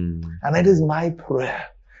 And it is my prayer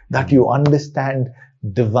that you understand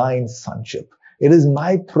divine sonship. It is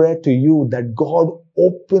my prayer to you that God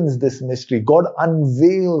opens this mystery. God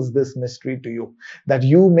unveils this mystery to you, that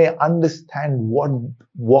you may understand what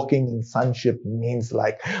walking in sonship means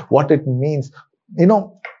like, what it means. You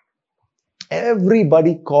know,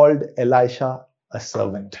 everybody called Elisha a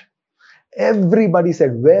servant. Everybody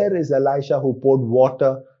said, where is Elisha who poured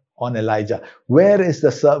water on Elijah? Where is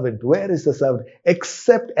the servant? Where is the servant?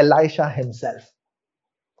 Except Elisha himself.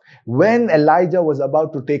 When Elijah was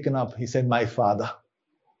about to take him up, he said, my father,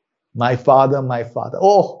 my father, my father.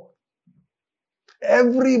 Oh,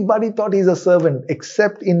 everybody thought he's a servant,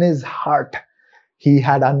 except in his heart, he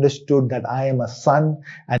had understood that I am a son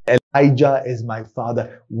and Elijah is my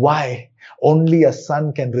father. Why? Only a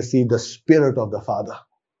son can receive the Spirit of the Father.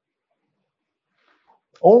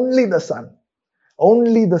 Only the Son.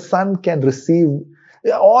 Only the Son can receive.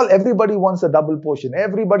 Everybody wants a double portion.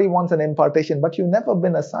 Everybody wants an impartation, but you've never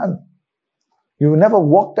been a son. You've never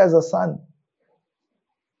walked as a son.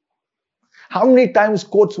 How many times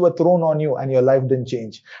coats were thrown on you and your life didn't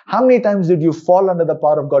change? How many times did you fall under the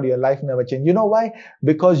power of God? Your life never changed. You know why?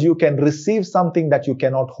 Because you can receive something that you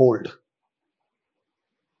cannot hold.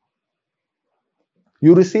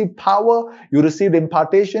 You received power, you received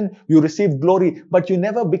impartation, you received glory, but you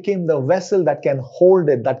never became the vessel that can hold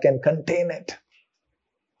it, that can contain it.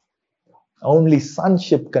 Only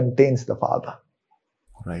sonship contains the Father.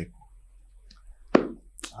 Right.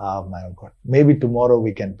 Man of God. Maybe tomorrow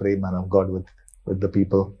we can pray, man of God, with the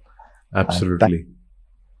people. Absolutely.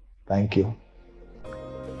 Thank you.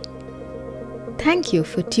 Thank you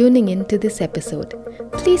for tuning in to this episode.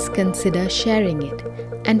 Please consider sharing it.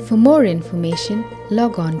 And for more information,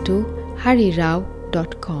 log on to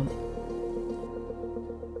harirao.com.